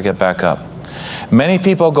they never get back up. Many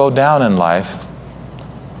people go down in life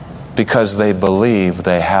because they believe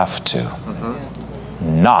they have to.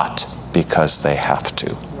 Mm-hmm. Not because they have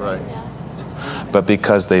to. Right. But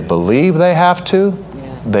because they believe they have to,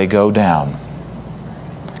 they go down.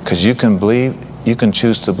 Because you can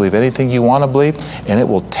choose to believe anything you want to believe, and it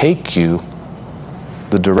will take you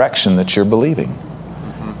the direction that you're believing,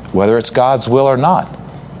 whether it's God's will or not.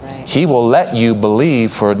 Right. He will let you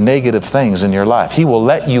believe for negative things in your life. He will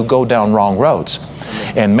let you go down wrong roads.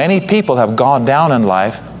 And many people have gone down in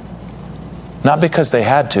life, not because they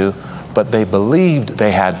had to, but they believed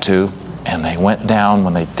they had to, and they went down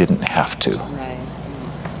when they didn't have to. Right.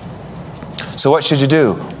 So what should you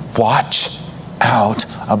do? Watch out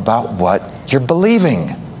about what you're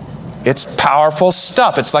believing. It's powerful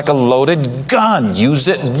stuff. It's like a loaded gun. Use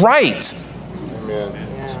it right.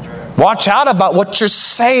 Amen. Watch out about what you're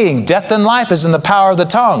saying. Death and life is in the power of the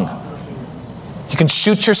tongue. You can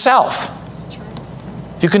shoot yourself.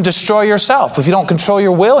 You can destroy yourself if you don't control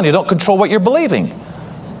your will and you don't control what you're believing.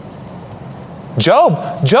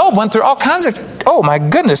 Job went through all kinds of, oh my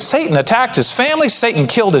goodness, Satan attacked his family, Satan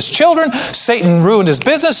killed his children, Satan ruined his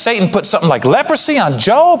business, Satan put something like leprosy on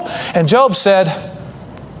Job, and Job said,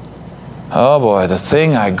 oh boy, the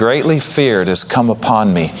thing I greatly feared has come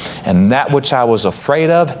upon me, and that which I was afraid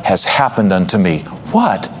of has happened unto me.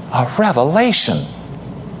 What a revelation.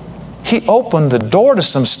 He opened the door to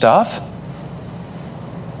some stuff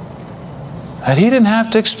that he didn't have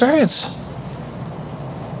to experience.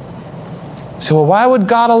 So, well, why would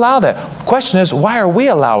God allow that? The question is, why are we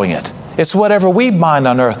allowing it? It's whatever we bind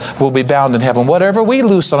on earth will be bound in heaven. Whatever we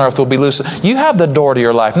loose on earth will be loose. You have the door to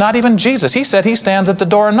your life. Not even Jesus. He said he stands at the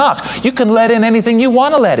door and knocks. You can let in anything you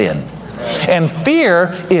want to let in. And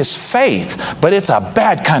fear is faith, but it's a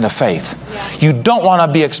bad kind of faith. You don't want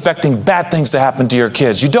to be expecting bad things to happen to your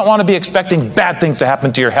kids. You don't want to be expecting bad things to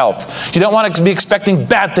happen to your health. You don't want to be expecting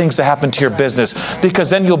bad things to happen to your business,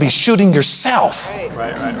 because then you'll be shooting yourself.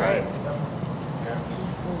 Right.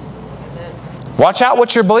 Watch out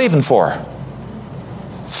what you're believing for.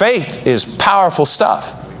 Faith is powerful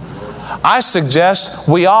stuff. I suggest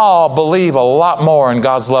we all believe a lot more in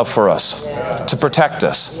God's love for us, to protect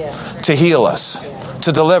us, to heal us,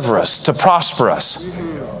 to deliver us, to prosper us.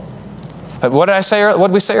 What did I say? What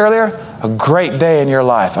did we say earlier? A great day in your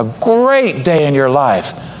life. A great day in your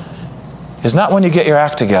life is not when you get your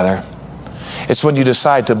act together. It's when you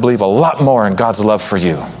decide to believe a lot more in God's love for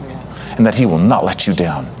you, and that He will not let you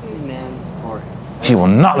down. He will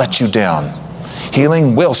not let you down.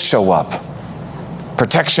 Healing will show up.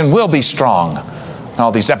 Protection will be strong. And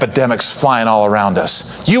all these epidemics flying all around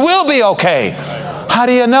us. You will be okay. How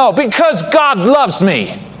do you know? Because God loves me.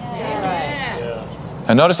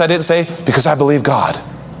 And notice I didn't say, because I believe God.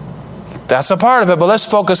 That's a part of it, but let's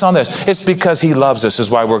focus on this. It's because He loves us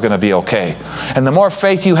is why we're going to be okay. And the more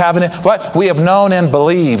faith you have in it, what? We have known and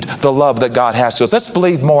believed the love that God has to us. Let's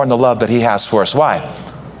believe more in the love that He has for us. Why?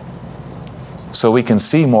 So we can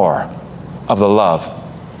see more of the love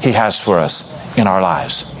He has for us in our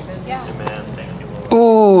lives.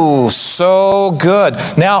 Ooh, so good.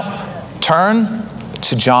 Now, turn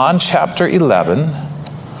to John chapter 11.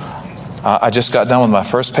 I just got done with my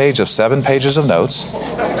first page of 7 pages of notes.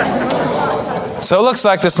 So it looks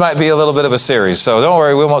like this might be a little bit of a series. So don't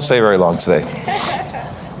worry, we won't stay very long today.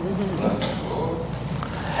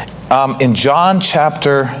 In John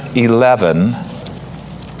chapter 11,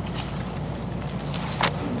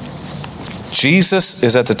 Jesus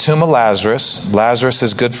is at the tomb of Lazarus. Lazarus,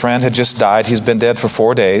 his good friend, had just died. He's been dead for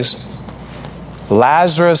 4 days.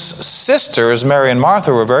 Lazarus' sisters, Mary and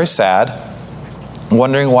Martha, were very sad,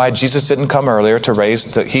 wondering why Jesus didn't come earlier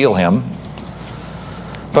to heal him.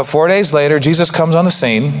 But 4 days later, Jesus comes on the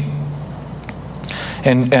scene.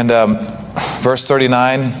 And verse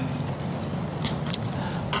 39,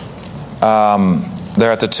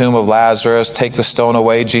 they're at the tomb of Lazarus. Take the stone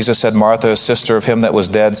away. Jesus said, Martha, a sister of him that was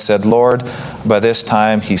dead, said, Lord, by this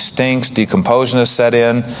time he stinks. Decomposition has set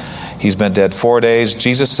in. He's been dead 4 days.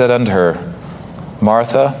 Jesus said unto her,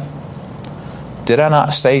 Martha, did I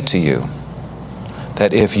not say to you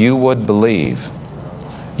that if you would believe,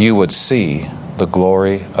 you would see the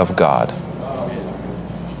glory of God?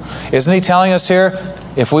 Isn't He telling us here,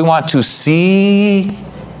 if we want to see,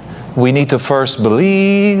 we need to first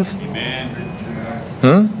believe?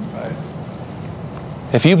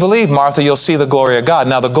 If you believe, Martha, you'll see the glory of God.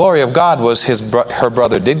 Now, the glory of God was her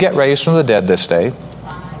brother did get raised from the dead this day.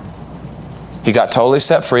 He got totally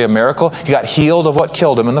set free, a miracle. He got healed of what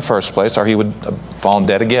killed him in the first place, or he would have fallen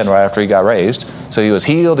dead again right after he got raised. So he was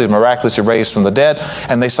healed, he was miraculously raised from the dead,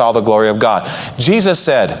 and they saw the glory of God. Jesus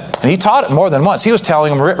said, and He taught it more than once. He was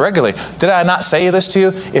telling them regularly, did I not say this to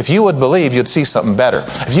you? If you would believe, you'd see something better.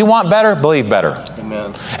 If you want better, believe better.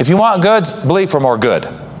 Amen. If you want goods, believe for more good.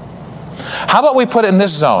 How about we put it in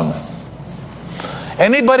this zone?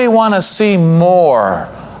 Anybody want to see more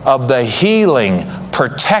of the healing,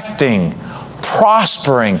 protecting,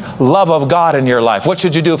 prospering love of God in your life? What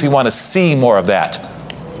should you do if you want to see more of that?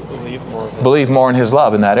 Believe more in His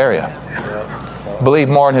love in that area. Believe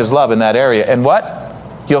more in His love in that area. And what?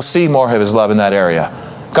 You'll see more of His love in that area.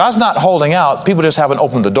 God's not holding out. People just haven't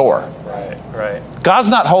opened the door. Right. God's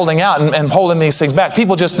not holding out and holding these things back.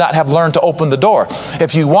 People just not have learned to open the door.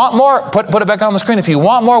 If you want more, put it back on the screen. If you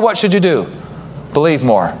want more, what should you do? Believe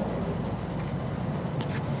more.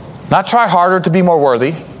 Not try harder to be more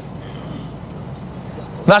worthy.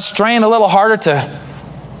 Not strain a little harder to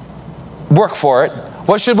work for it.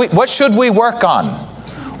 What should we work on?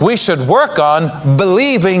 we should work on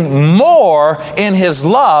believing more in His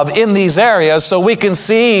love in these areas so we can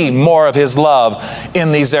see more of His love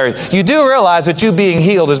in these areas. You do realize that you being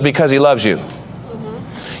healed is because He loves you.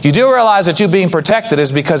 You do realize that you being protected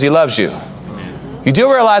is because He loves you. You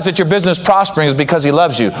do realize that your business prospering is because He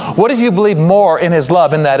loves you. What if you believe more in His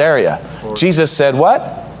love in that area? Jesus said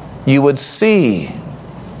what? You would see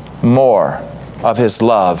more of His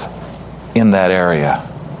love in that area.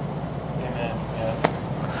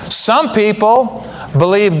 Some people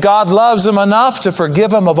believe God loves them enough to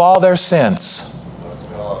forgive them of all their sins.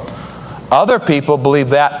 Other people believe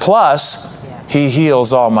that plus He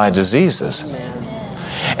heals all my diseases.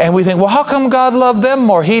 And we think, well, how come God loved them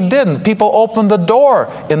more? He didn't. People opened the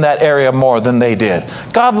door in that area more than they did.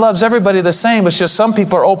 God loves everybody the same. It's just some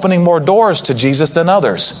people are opening more doors to Jesus than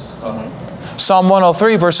others. Psalm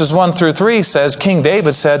 103 verses 1 through 3 says, King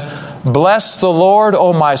David said, bless the Lord,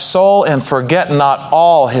 O my soul, and forget not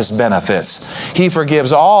all His benefits. He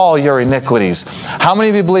forgives all your iniquities. How many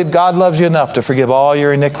of you believe God loves you enough to forgive all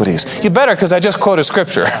your iniquities? You better, because I just quoted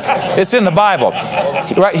Scripture. It's in the Bible.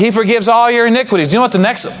 Right? He forgives all your iniquities. Do you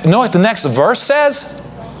know what the next verse says?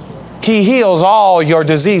 He heals all your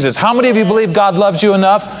diseases. How many of you believe God loves you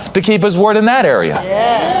enough to keep His word in that area?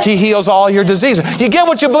 Yeah. He heals all your diseases. You get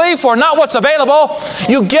what you believe for, not what's available.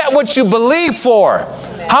 You get what you believe for.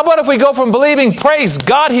 How about if we go from believing, praise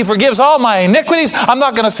God, He forgives all my iniquities. I'm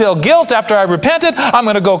not going to feel guilt after I repented. I'm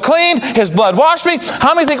going to go clean. His blood washed me.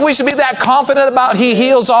 How many think we should be that confident about He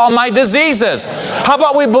heals all my diseases? How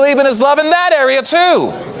about we believe in His love in that area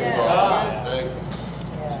too?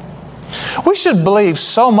 We should believe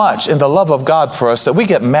so much in the love of God for us that we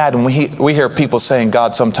get mad when we hear people saying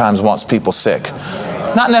God sometimes wants people sick.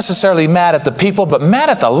 Not necessarily mad at the people, but mad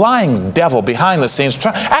at the lying devil behind the scenes,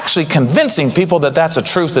 actually convincing people that that's a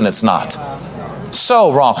truth and it's not.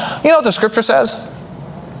 So wrong. You know what the Scripture says?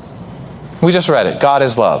 We just read it. God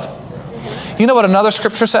is love. You know what another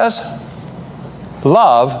Scripture says?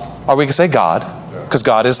 Love, or we can say God, because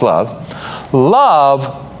God is love.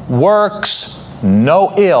 Love works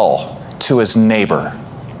no ill to his neighbor.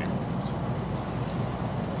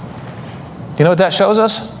 You know what that shows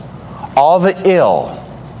us? All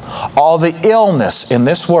the illness in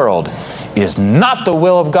this world is not the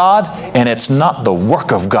will of God, and it's not the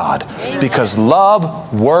work of God. Because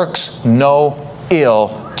love works no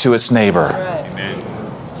ill to its neighbor.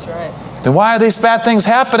 That's right. Then why are these bad things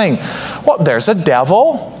happening? Well, there's a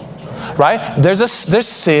devil. Right? There's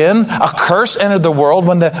sin, a curse entered the world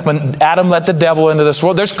when Adam let the devil into this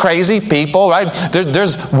world. There's crazy people, right?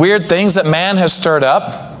 There's weird things that man has stirred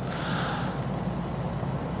up.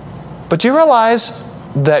 But you realize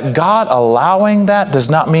that God allowing that does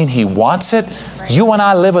not mean He wants it. You and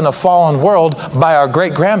I live in a fallen world by our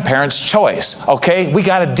great-grandparents' choice. Okay? We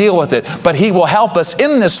got to deal with it. But He will help us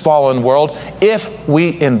in this know world if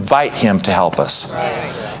we invite Him to help us.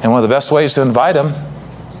 And one of the best ways to invite Him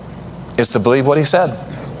is to believe what He said.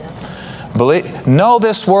 Know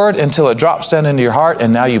this word until it drops down into your heart,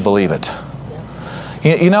 and now you believe it.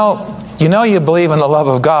 You know you believe in the love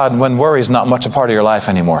of God when worry is not much a part of your life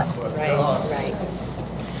anymore.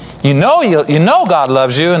 You know God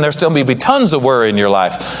loves you, and there still may be tons of worry in your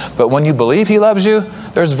life. But when you believe He loves you,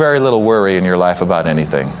 there's very little worry in your life about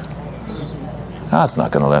anything. God's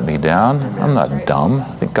not going to let me down. I'm not dumb.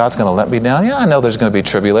 I think God's going to let me down. Yeah, I know there's going to be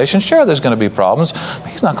tribulation. Sure, there's going to be problems. But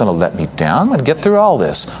He's not going to let me down. I'm going to get through all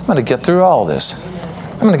this. I'm going to get through all this.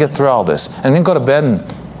 I'm going to get through all this. And then go to bed and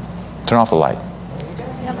turn off the light.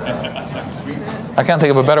 I can't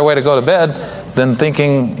think of a better way to go to bed than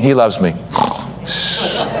thinking He loves me.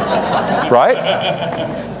 Right?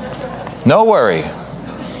 No worry.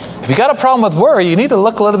 If you got a problem with worry, you need to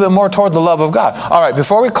look a little bit more toward the love of God. All right,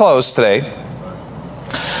 before we close today,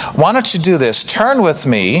 why don't you do this? Turn with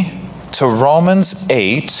me to Romans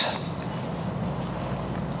 8.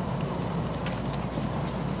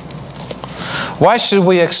 Why should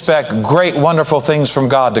we expect great, wonderful things from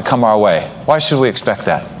God to come our way? Why should we expect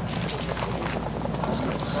that?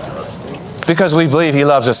 Because we believe He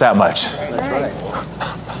loves us that much.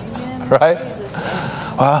 Right?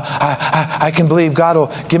 Well, I can believe God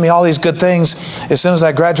will give me all these good things as soon as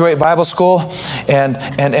I graduate Bible school and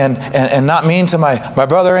not mean to my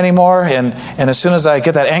brother anymore, and as soon as I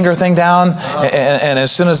get that anger thing down, and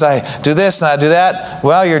as soon as I do this and I do that,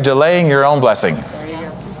 well, you're delaying your own blessing.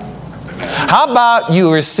 How about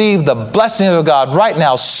you receive the blessing of God right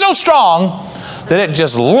now so strong that it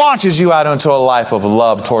just launches you out into a life of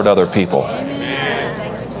love toward other people?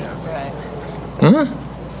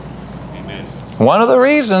 One of the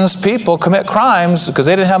reasons people commit crimes is because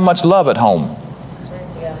they didn't have much love at home.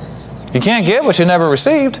 You can't give what you never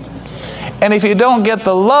received. And if you don't get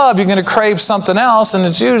the love, you're going to crave something else, and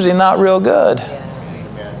it's usually not real good.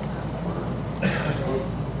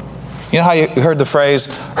 You know how you heard the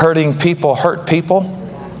phrase, hurting people hurt people?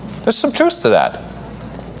 There's some truth to that.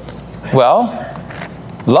 Well,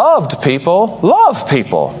 loved people love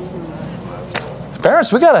people.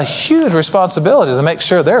 Parents, we got a huge responsibility to make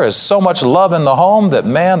sure there is so much love in the home that,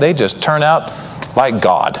 man, they just turn out like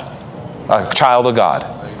God, a child of God.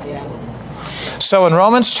 So in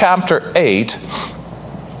Romans chapter 8,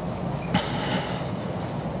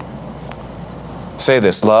 say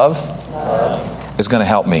this, love is going to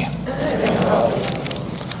help me.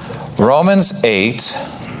 Romans 8,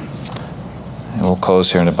 and we'll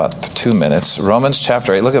close here in about 2 minutes. Romans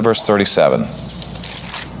chapter 8, look at verse 37.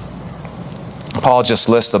 Paul just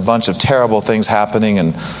lists a bunch of terrible things happening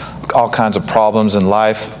and all kinds of problems in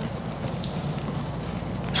life.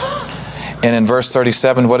 And in verse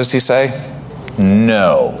 37, what does he say?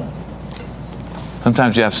 No.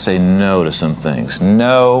 Sometimes you have to say no to some things.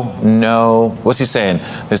 No, no. What's he saying?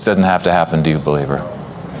 This doesn't have to happen to you, believer.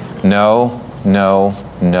 No, no,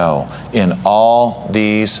 no. In all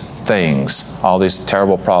these things, all these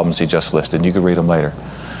terrible problems he just listed, you can read them later.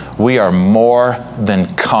 We are more than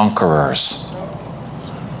conquerors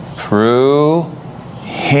through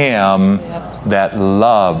Him that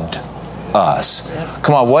loved us.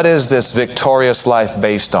 Come on, what is this victorious life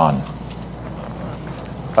based on?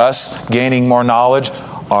 Us gaining more knowledge,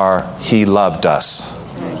 or He loved us?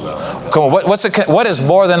 Come on, what is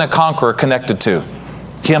more than a conqueror connected to?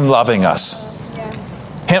 Him loving us.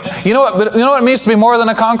 Him. You know what it means to be more than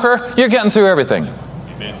a conqueror? You're getting through everything.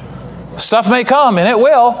 Stuff may come, and it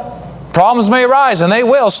will. Problems may arise, and they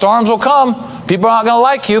will. Storms will come. People are not going to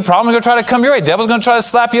like you. Problems are going to try to come your way. Devil's going to try to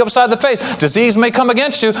slap you upside the face. Disease may come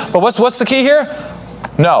against you. But what's the key here?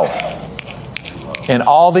 No. In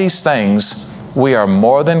all these things, we are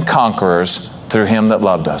more than conquerors through Him that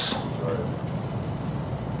loved us.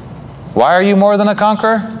 Why are you more than a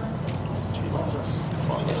conqueror?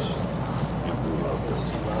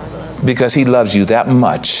 Because He loves you that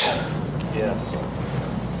much.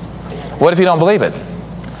 What if you don't believe it?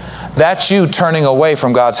 That's you turning away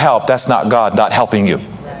from God's help. That's not God not helping you.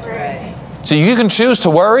 That's right. So you can choose to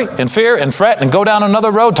worry and fear and fret and go down another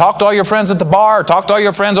road, talk to all your friends at the bar, or talk to all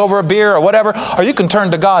your friends over a beer or whatever, or you can turn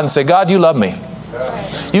to God and say, God, you love me.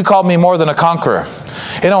 You called me more than a conqueror.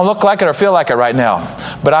 It don't look like it or feel like it right now,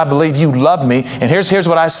 but I believe you love me. And here's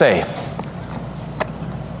what I say.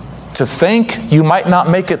 To think you might not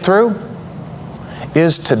make it through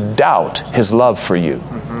is to doubt His love for you.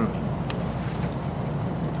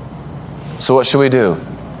 So what should we do?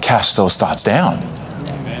 Cast those thoughts down.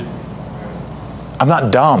 I'm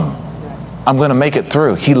not dumb. I'm going to make it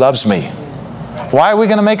through. He loves me. Why are we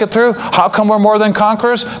going to make it through? How come we're more than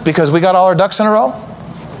conquerors? Because we got all our ducks in a row?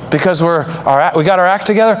 Because we got our act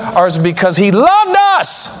together? Or is it because He loved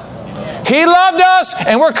us? He loved us,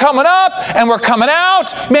 and we're coming up, and we're coming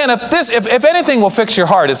out. Man, if anything will fix your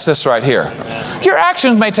heart, it's this right here. Your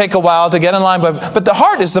actions may take a while to get in line, but the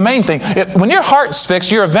heart is the main thing. When your heart's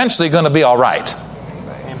fixed, you're eventually going to be all right.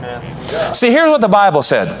 Amen. See, here's what the Bible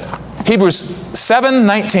said. Hebrews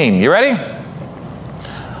 7:19. You ready?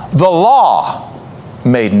 The law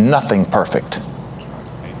made nothing perfect.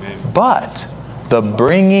 But the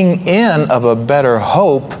bringing in of a better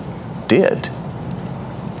hope did.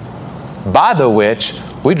 By the which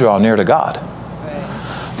we draw near to God.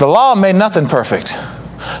 The law made nothing perfect.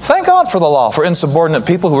 Thank God for the law for insubordinate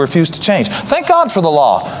people who refuse to change. Thank God for the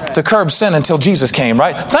law to curb sin until Jesus came,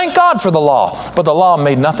 right? Thank God for the law. But the law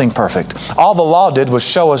made nothing perfect. All the law did was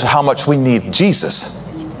show us how much we need Jesus.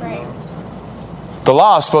 The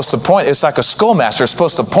law is supposed to point, it's like a schoolmaster, it's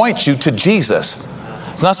supposed to point you to Jesus.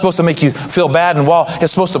 It's not supposed to make you feel bad and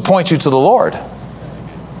it's supposed to point you to the Lord.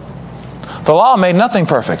 The law made nothing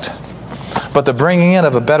perfect. But the bringing in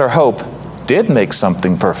of a better hope did make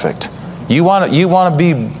something perfect. You want to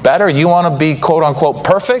be better? You want to be quote unquote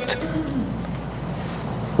perfect?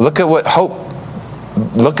 Look at what hope.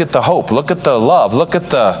 Look at the hope. Look at the love. Look at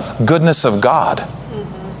the goodness of God.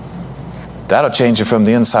 That'll change you from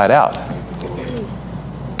the inside out.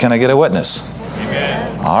 Can I get a witness?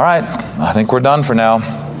 Amen. All right. I think we're done for now.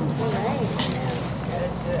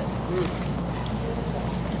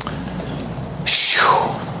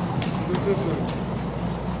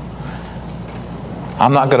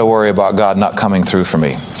 I'm not going to worry about God not coming through for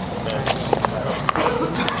me.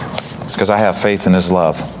 Because I have faith in His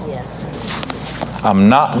love. I'm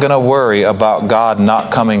not going to worry about God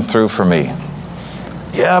not coming through for me.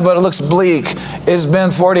 Yeah, but it looks bleak. It's been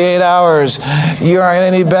 48 hours. You aren't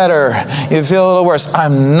any better. You feel a little worse.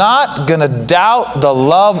 I'm not going to doubt the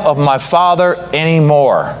love of my Father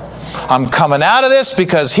anymore. I'm coming out of this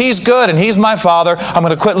because He's good and He's my Father. I'm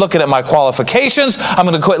going to quit looking at my qualifications. I'm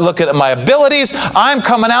going to quit looking at my abilities. I'm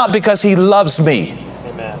coming out because He loves me.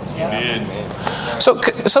 Amen. Amen. So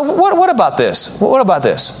what about this? What about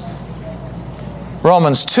this?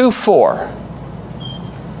 Romans 2:4.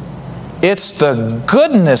 It's the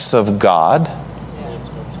goodness of God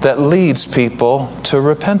that leads people to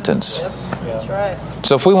repentance. That's right.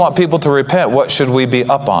 So if we want people to repent, what should we be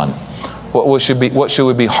up on? What should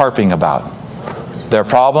we be harping about? Their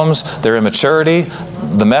problems, their immaturity,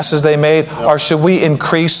 the messes they made? Or should we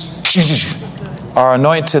increase our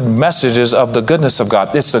anointed messages of the goodness of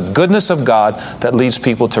God? It's the goodness of God that leads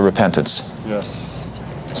people to repentance. Yes.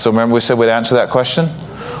 So remember we said we'd answer that question?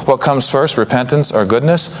 What comes first, repentance or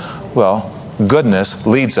goodness? Well, goodness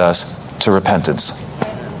leads us to repentance.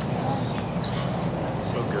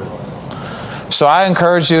 So I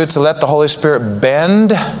encourage you to let the Holy Spirit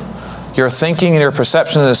bend your thinking and your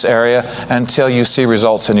perception in this area until you see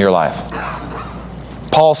results in your life.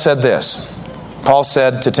 Paul said this. Paul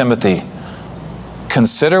said to Timothy,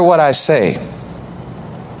 consider what I say,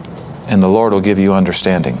 and the Lord will give you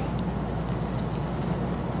understanding.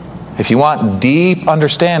 If you want deep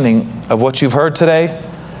understanding of what you've heard today,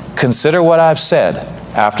 consider what I've said.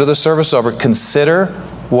 After the service is over, consider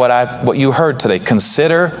what you heard today.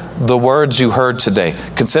 Consider the words you heard today.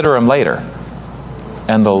 Consider them later.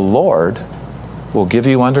 And the Lord will give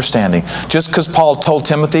you understanding. Just because Paul told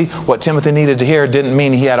Timothy what Timothy needed to hear didn't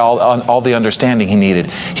mean he had all the understanding he needed.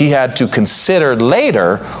 He had to consider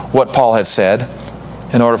later what Paul had said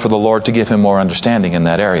in order for the Lord to give him more understanding in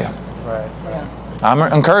that area. Right. I'm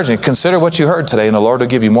encouraging you, consider what you heard today, and the Lord will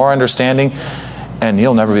give you more understanding, and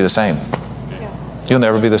you'll never be the same. You'll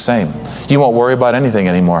never be the same. You won't worry about anything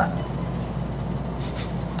anymore.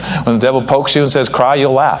 When the devil pokes you and says, cry,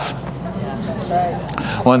 you'll laugh.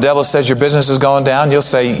 When the devil says your business is going down, you'll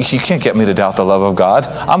say, you can't get me to doubt the love of God.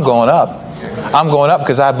 I'm going up. I'm going up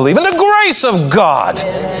because I believe in the grace of God.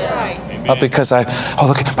 Not because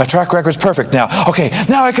look, my track record's perfect now. Okay,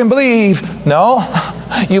 now I can believe. No,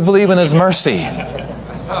 you believe in His mercy.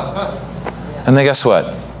 And then guess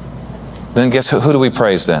what? Then guess who do we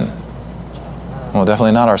praise then? Well,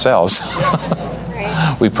 definitely not ourselves.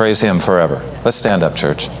 We praise Him forever. Let's stand up,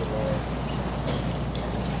 church.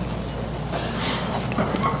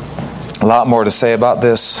 A lot more to say about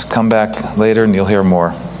this. Come back later and you'll hear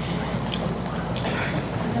more.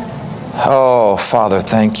 Oh, Father,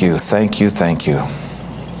 thank you, thank you, thank you.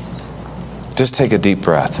 Just take a deep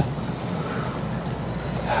breath.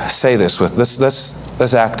 Say this with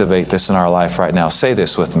let's activate this in our life right now. Say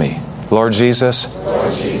this with me. Lord Jesus,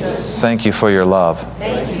 thank you for your love.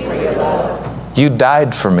 Thank you for your love. You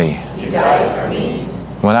died for me. You died for me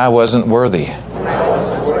when I wasn't worthy. when I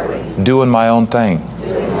wasn't worthy. Doing my own thing.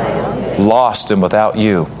 Doing my own thing. Lost and without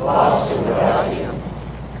you. Lost and without you.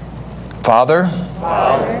 Father,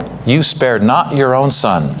 you spared not your own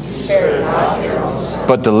Son, You spared not your own Son,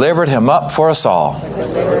 but delivered Him up for us all. but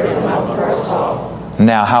delivered Him up for us all.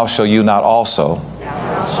 Now how shall you not also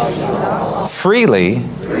freely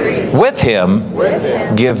with Him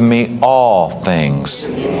give me all things?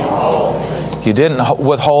 You didn't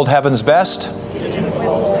withhold heaven's best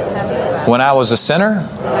when I was a sinner.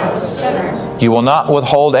 You will not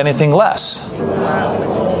withhold anything less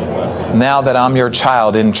now that I'm your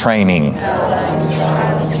child in training.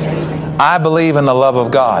 I believe in the love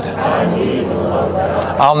of God.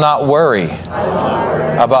 I'll not worry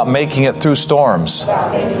about making it through storms,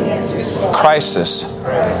 crisis,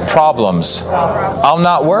 problems. I'll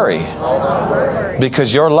not worry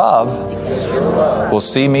because your love will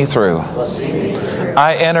see me through.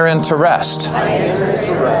 I enter into rest.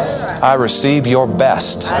 I receive your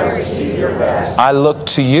best. I look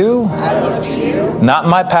to you, not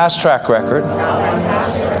my past track record,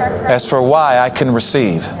 as for why I can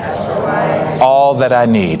receive all that I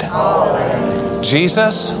need.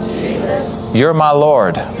 Jesus, you're my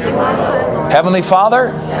Lord. Heavenly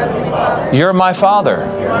Father, you're my Father.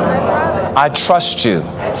 I trust you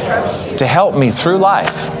to help me through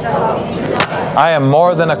life. I am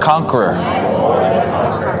more than a conqueror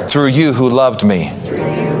through you who loved me.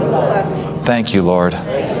 Thank you, Lord.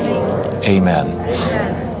 Amen.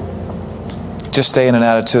 Just stay in an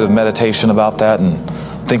attitude of meditation about that and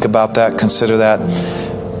think about that, consider that.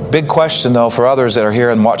 Big question, though, for others that are here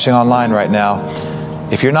and watching online right now.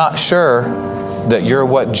 If you're not sure that you're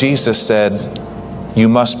what Jesus said, you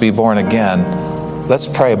must be born again, let's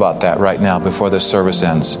pray about that right now before this service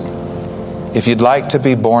ends. If you'd like to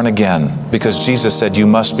be born again, because Jesus said you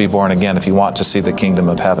must be born again if you want to see the kingdom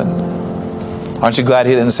of heaven. Aren't you glad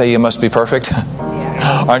He didn't say you must be perfect?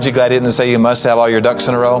 Aren't you glad He didn't say you must have all your ducks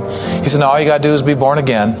in a row? He said, no, all you got to do is be born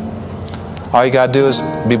again. All you got to do is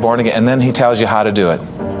be born again. And then he tells you how to do it.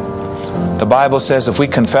 The Bible says if we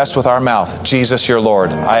confess with our mouth, Jesus, your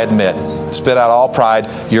Lord, I admit, spit out all pride,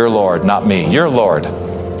 your Lord, not me, your Lord.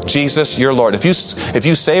 Jesus, your Lord. If you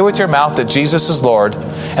say with your mouth that Jesus is Lord,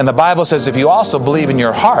 and the Bible says if you also believe in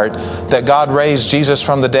your heart that God raised Jesus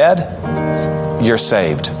from the dead, you're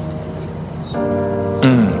saved.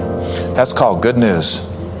 That's called good news.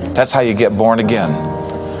 That's how you get born again.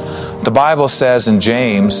 The Bible says in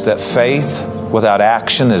James that faith without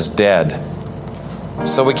action is dead.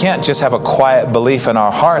 So we can't just have a quiet belief in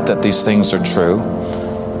our heart that these things are true.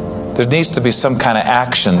 There needs to be some kind of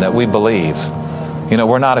action that we believe. You know,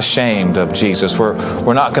 we're not ashamed of Jesus.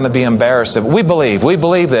 We're not going to be embarrassed. We believe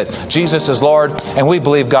that Jesus is Lord, and we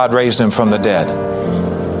believe God raised him from the dead.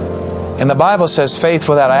 And the Bible says faith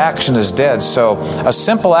without action is dead. So a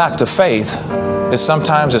simple act of faith is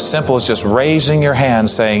sometimes as simple as just raising your hand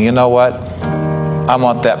saying, you know what? I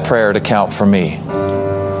want that prayer to count for me.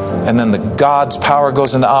 And then God's power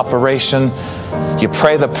goes into operation. You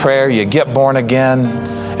pray the prayer, you get born again,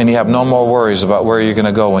 and you have no more worries about where you're going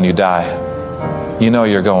to go when you die. You know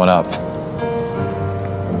you're going up.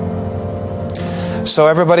 So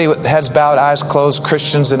everybody with heads bowed, eyes closed,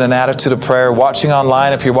 Christians in an attitude of prayer, watching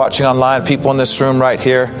online. If you're watching online, people in this room right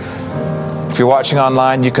here, if you're watching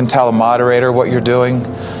online, you can tell a moderator what you're doing.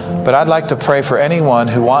 But I'd like to pray for anyone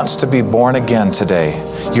who wants to be born again today.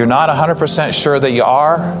 You're not 100% sure that you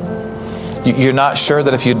are. You're not sure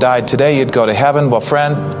that if you died today, you'd go to heaven. Well,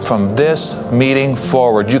 friend, from this meeting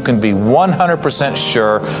forward, you can be 100%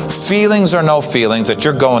 sure, feelings or no feelings, that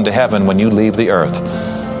you're going to heaven when you leave the earth.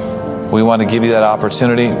 We want to give you that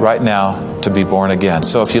opportunity right now to be born again.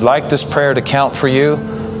 So if you'd like this prayer to count for you,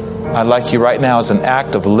 I'd like you right now, as an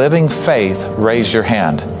act of living faith, raise your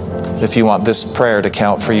hand. If you want this prayer to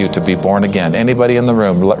count for you to be born again. Anybody in the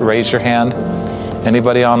room, raise your hand.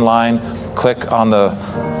 Anybody online, click on the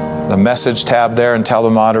message tab there and tell the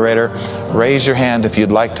moderator, raise your hand if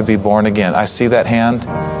you'd like to be born again. I see that hand.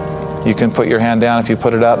 You can put your hand down if you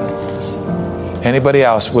put it up. Anybody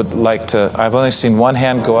else would like to? I've only seen one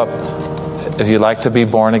hand go up. If you'd like to be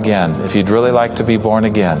born again, if you'd really like to be born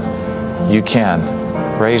again, you can.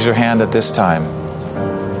 Raise your hand at this time.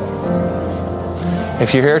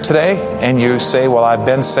 If you're here today and you say, well, I've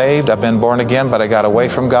been saved, I've been born again, but I got away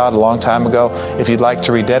from God a long time ago. If you'd like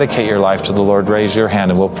to rededicate your life to the Lord, raise your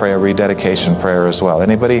hand and we'll pray a rededication prayer as well.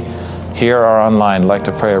 Anybody here or online like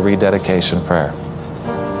to pray a rededication prayer?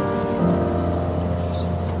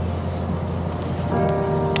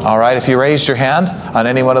 All right, if you raised your hand on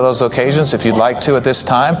any one of those occasions, if you'd like to at this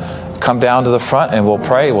time, come down to the front and we'll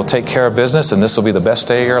pray. We'll take care of business, and this will be the best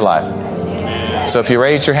day of your life. So if you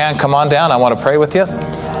raised your hand, come on down. I want to pray with you.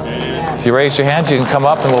 If you raise your hand, you can come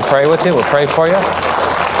up and we'll pray with you. We'll pray for you.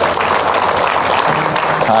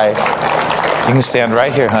 Hi. You can stand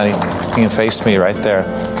right here, honey. You can face me right there.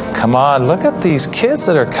 Come on. Look at these kids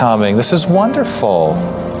that are coming. This is wonderful.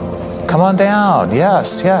 Come on down.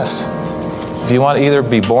 Yes, yes. If you want to either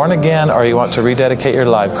be born again or you want to rededicate your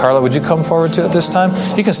life. Carla, would you come forward to it this time?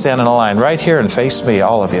 You can stand in a line right here and face me,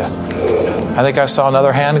 all of you. I think I saw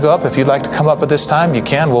another hand go up. If you'd like to come up at this time, you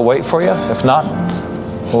can. We'll wait for you. If not,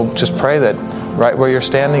 we'll just pray that right where you're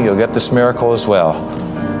standing, you'll get this miracle as well.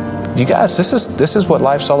 You guys, this is what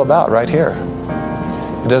life's all about right here.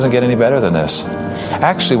 It doesn't get any better than this.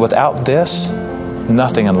 Actually, without this,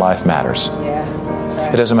 nothing in life matters.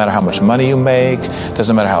 It doesn't matter how much money you make. It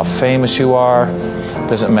doesn't matter how famous you are. It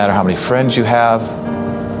doesn't matter how many friends you have.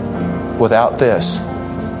 Without this,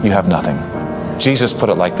 you have nothing. Jesus put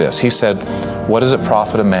it like this. He said, what does it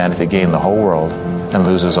profit a man if he gain the whole world and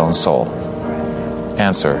lose his own soul?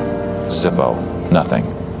 Answer, zippo, nothing.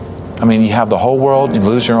 I mean, you have the whole world, you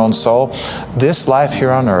lose your own soul. This life here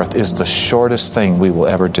on earth is the shortest thing we will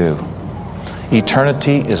ever do.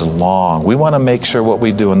 Eternity is long. We want to make sure what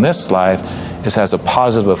we do in this life has a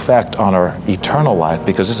positive effect on our eternal life,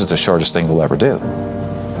 because this is the shortest thing we'll ever do.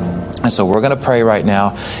 And so we're going to pray right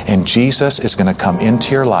now, and Jesus is going to come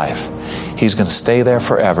into your life. He's going to stay there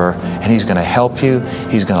forever, and He's going to help you.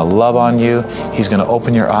 He's going to love on you. He's going to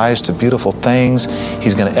open your eyes to beautiful things.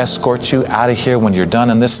 He's going to escort you out of here when you're done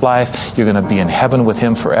in this life. You're going to be in heaven with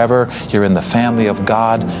Him forever. You're in the family of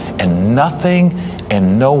God, and nothing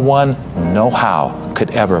and no one, no how,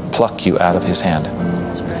 could ever pluck you out of His hand.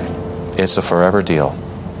 It's a forever deal.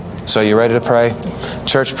 So you ready to pray?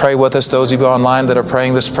 Church, pray with us. Those of you online that are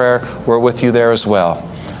praying this prayer, we're with you there as well.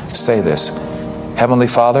 Say this. Heavenly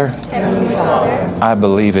Father, I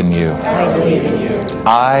believe in you.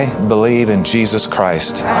 I believe in Jesus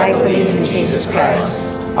Christ.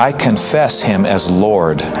 I confess him as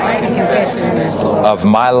Lord of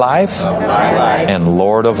my life and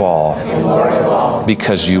Lord of all,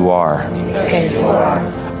 because you are.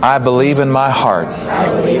 I believe in my heart,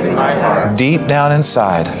 deep down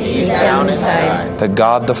inside, that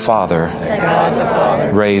God the Father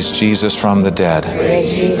raised Jesus from the dead.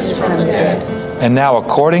 And now,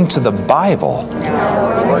 according to the Bible,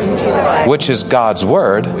 which is God's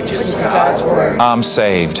Word, I'm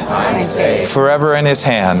saved. Forever in His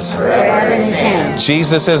hands.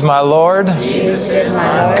 Jesus is my Lord.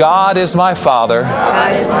 God is my Father.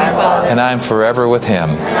 And I'm forever with Him.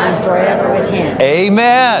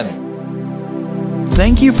 Amen.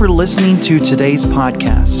 Thank you for listening to today's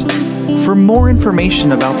podcast. For more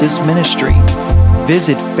information about this ministry,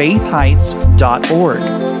 visit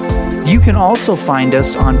faithheights.org. You can also find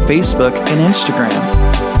us on Facebook and Instagram.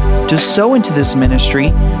 To sow into this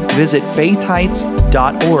ministry, visit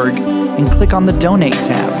faithheights.org and click on the Donate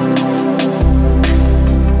tab.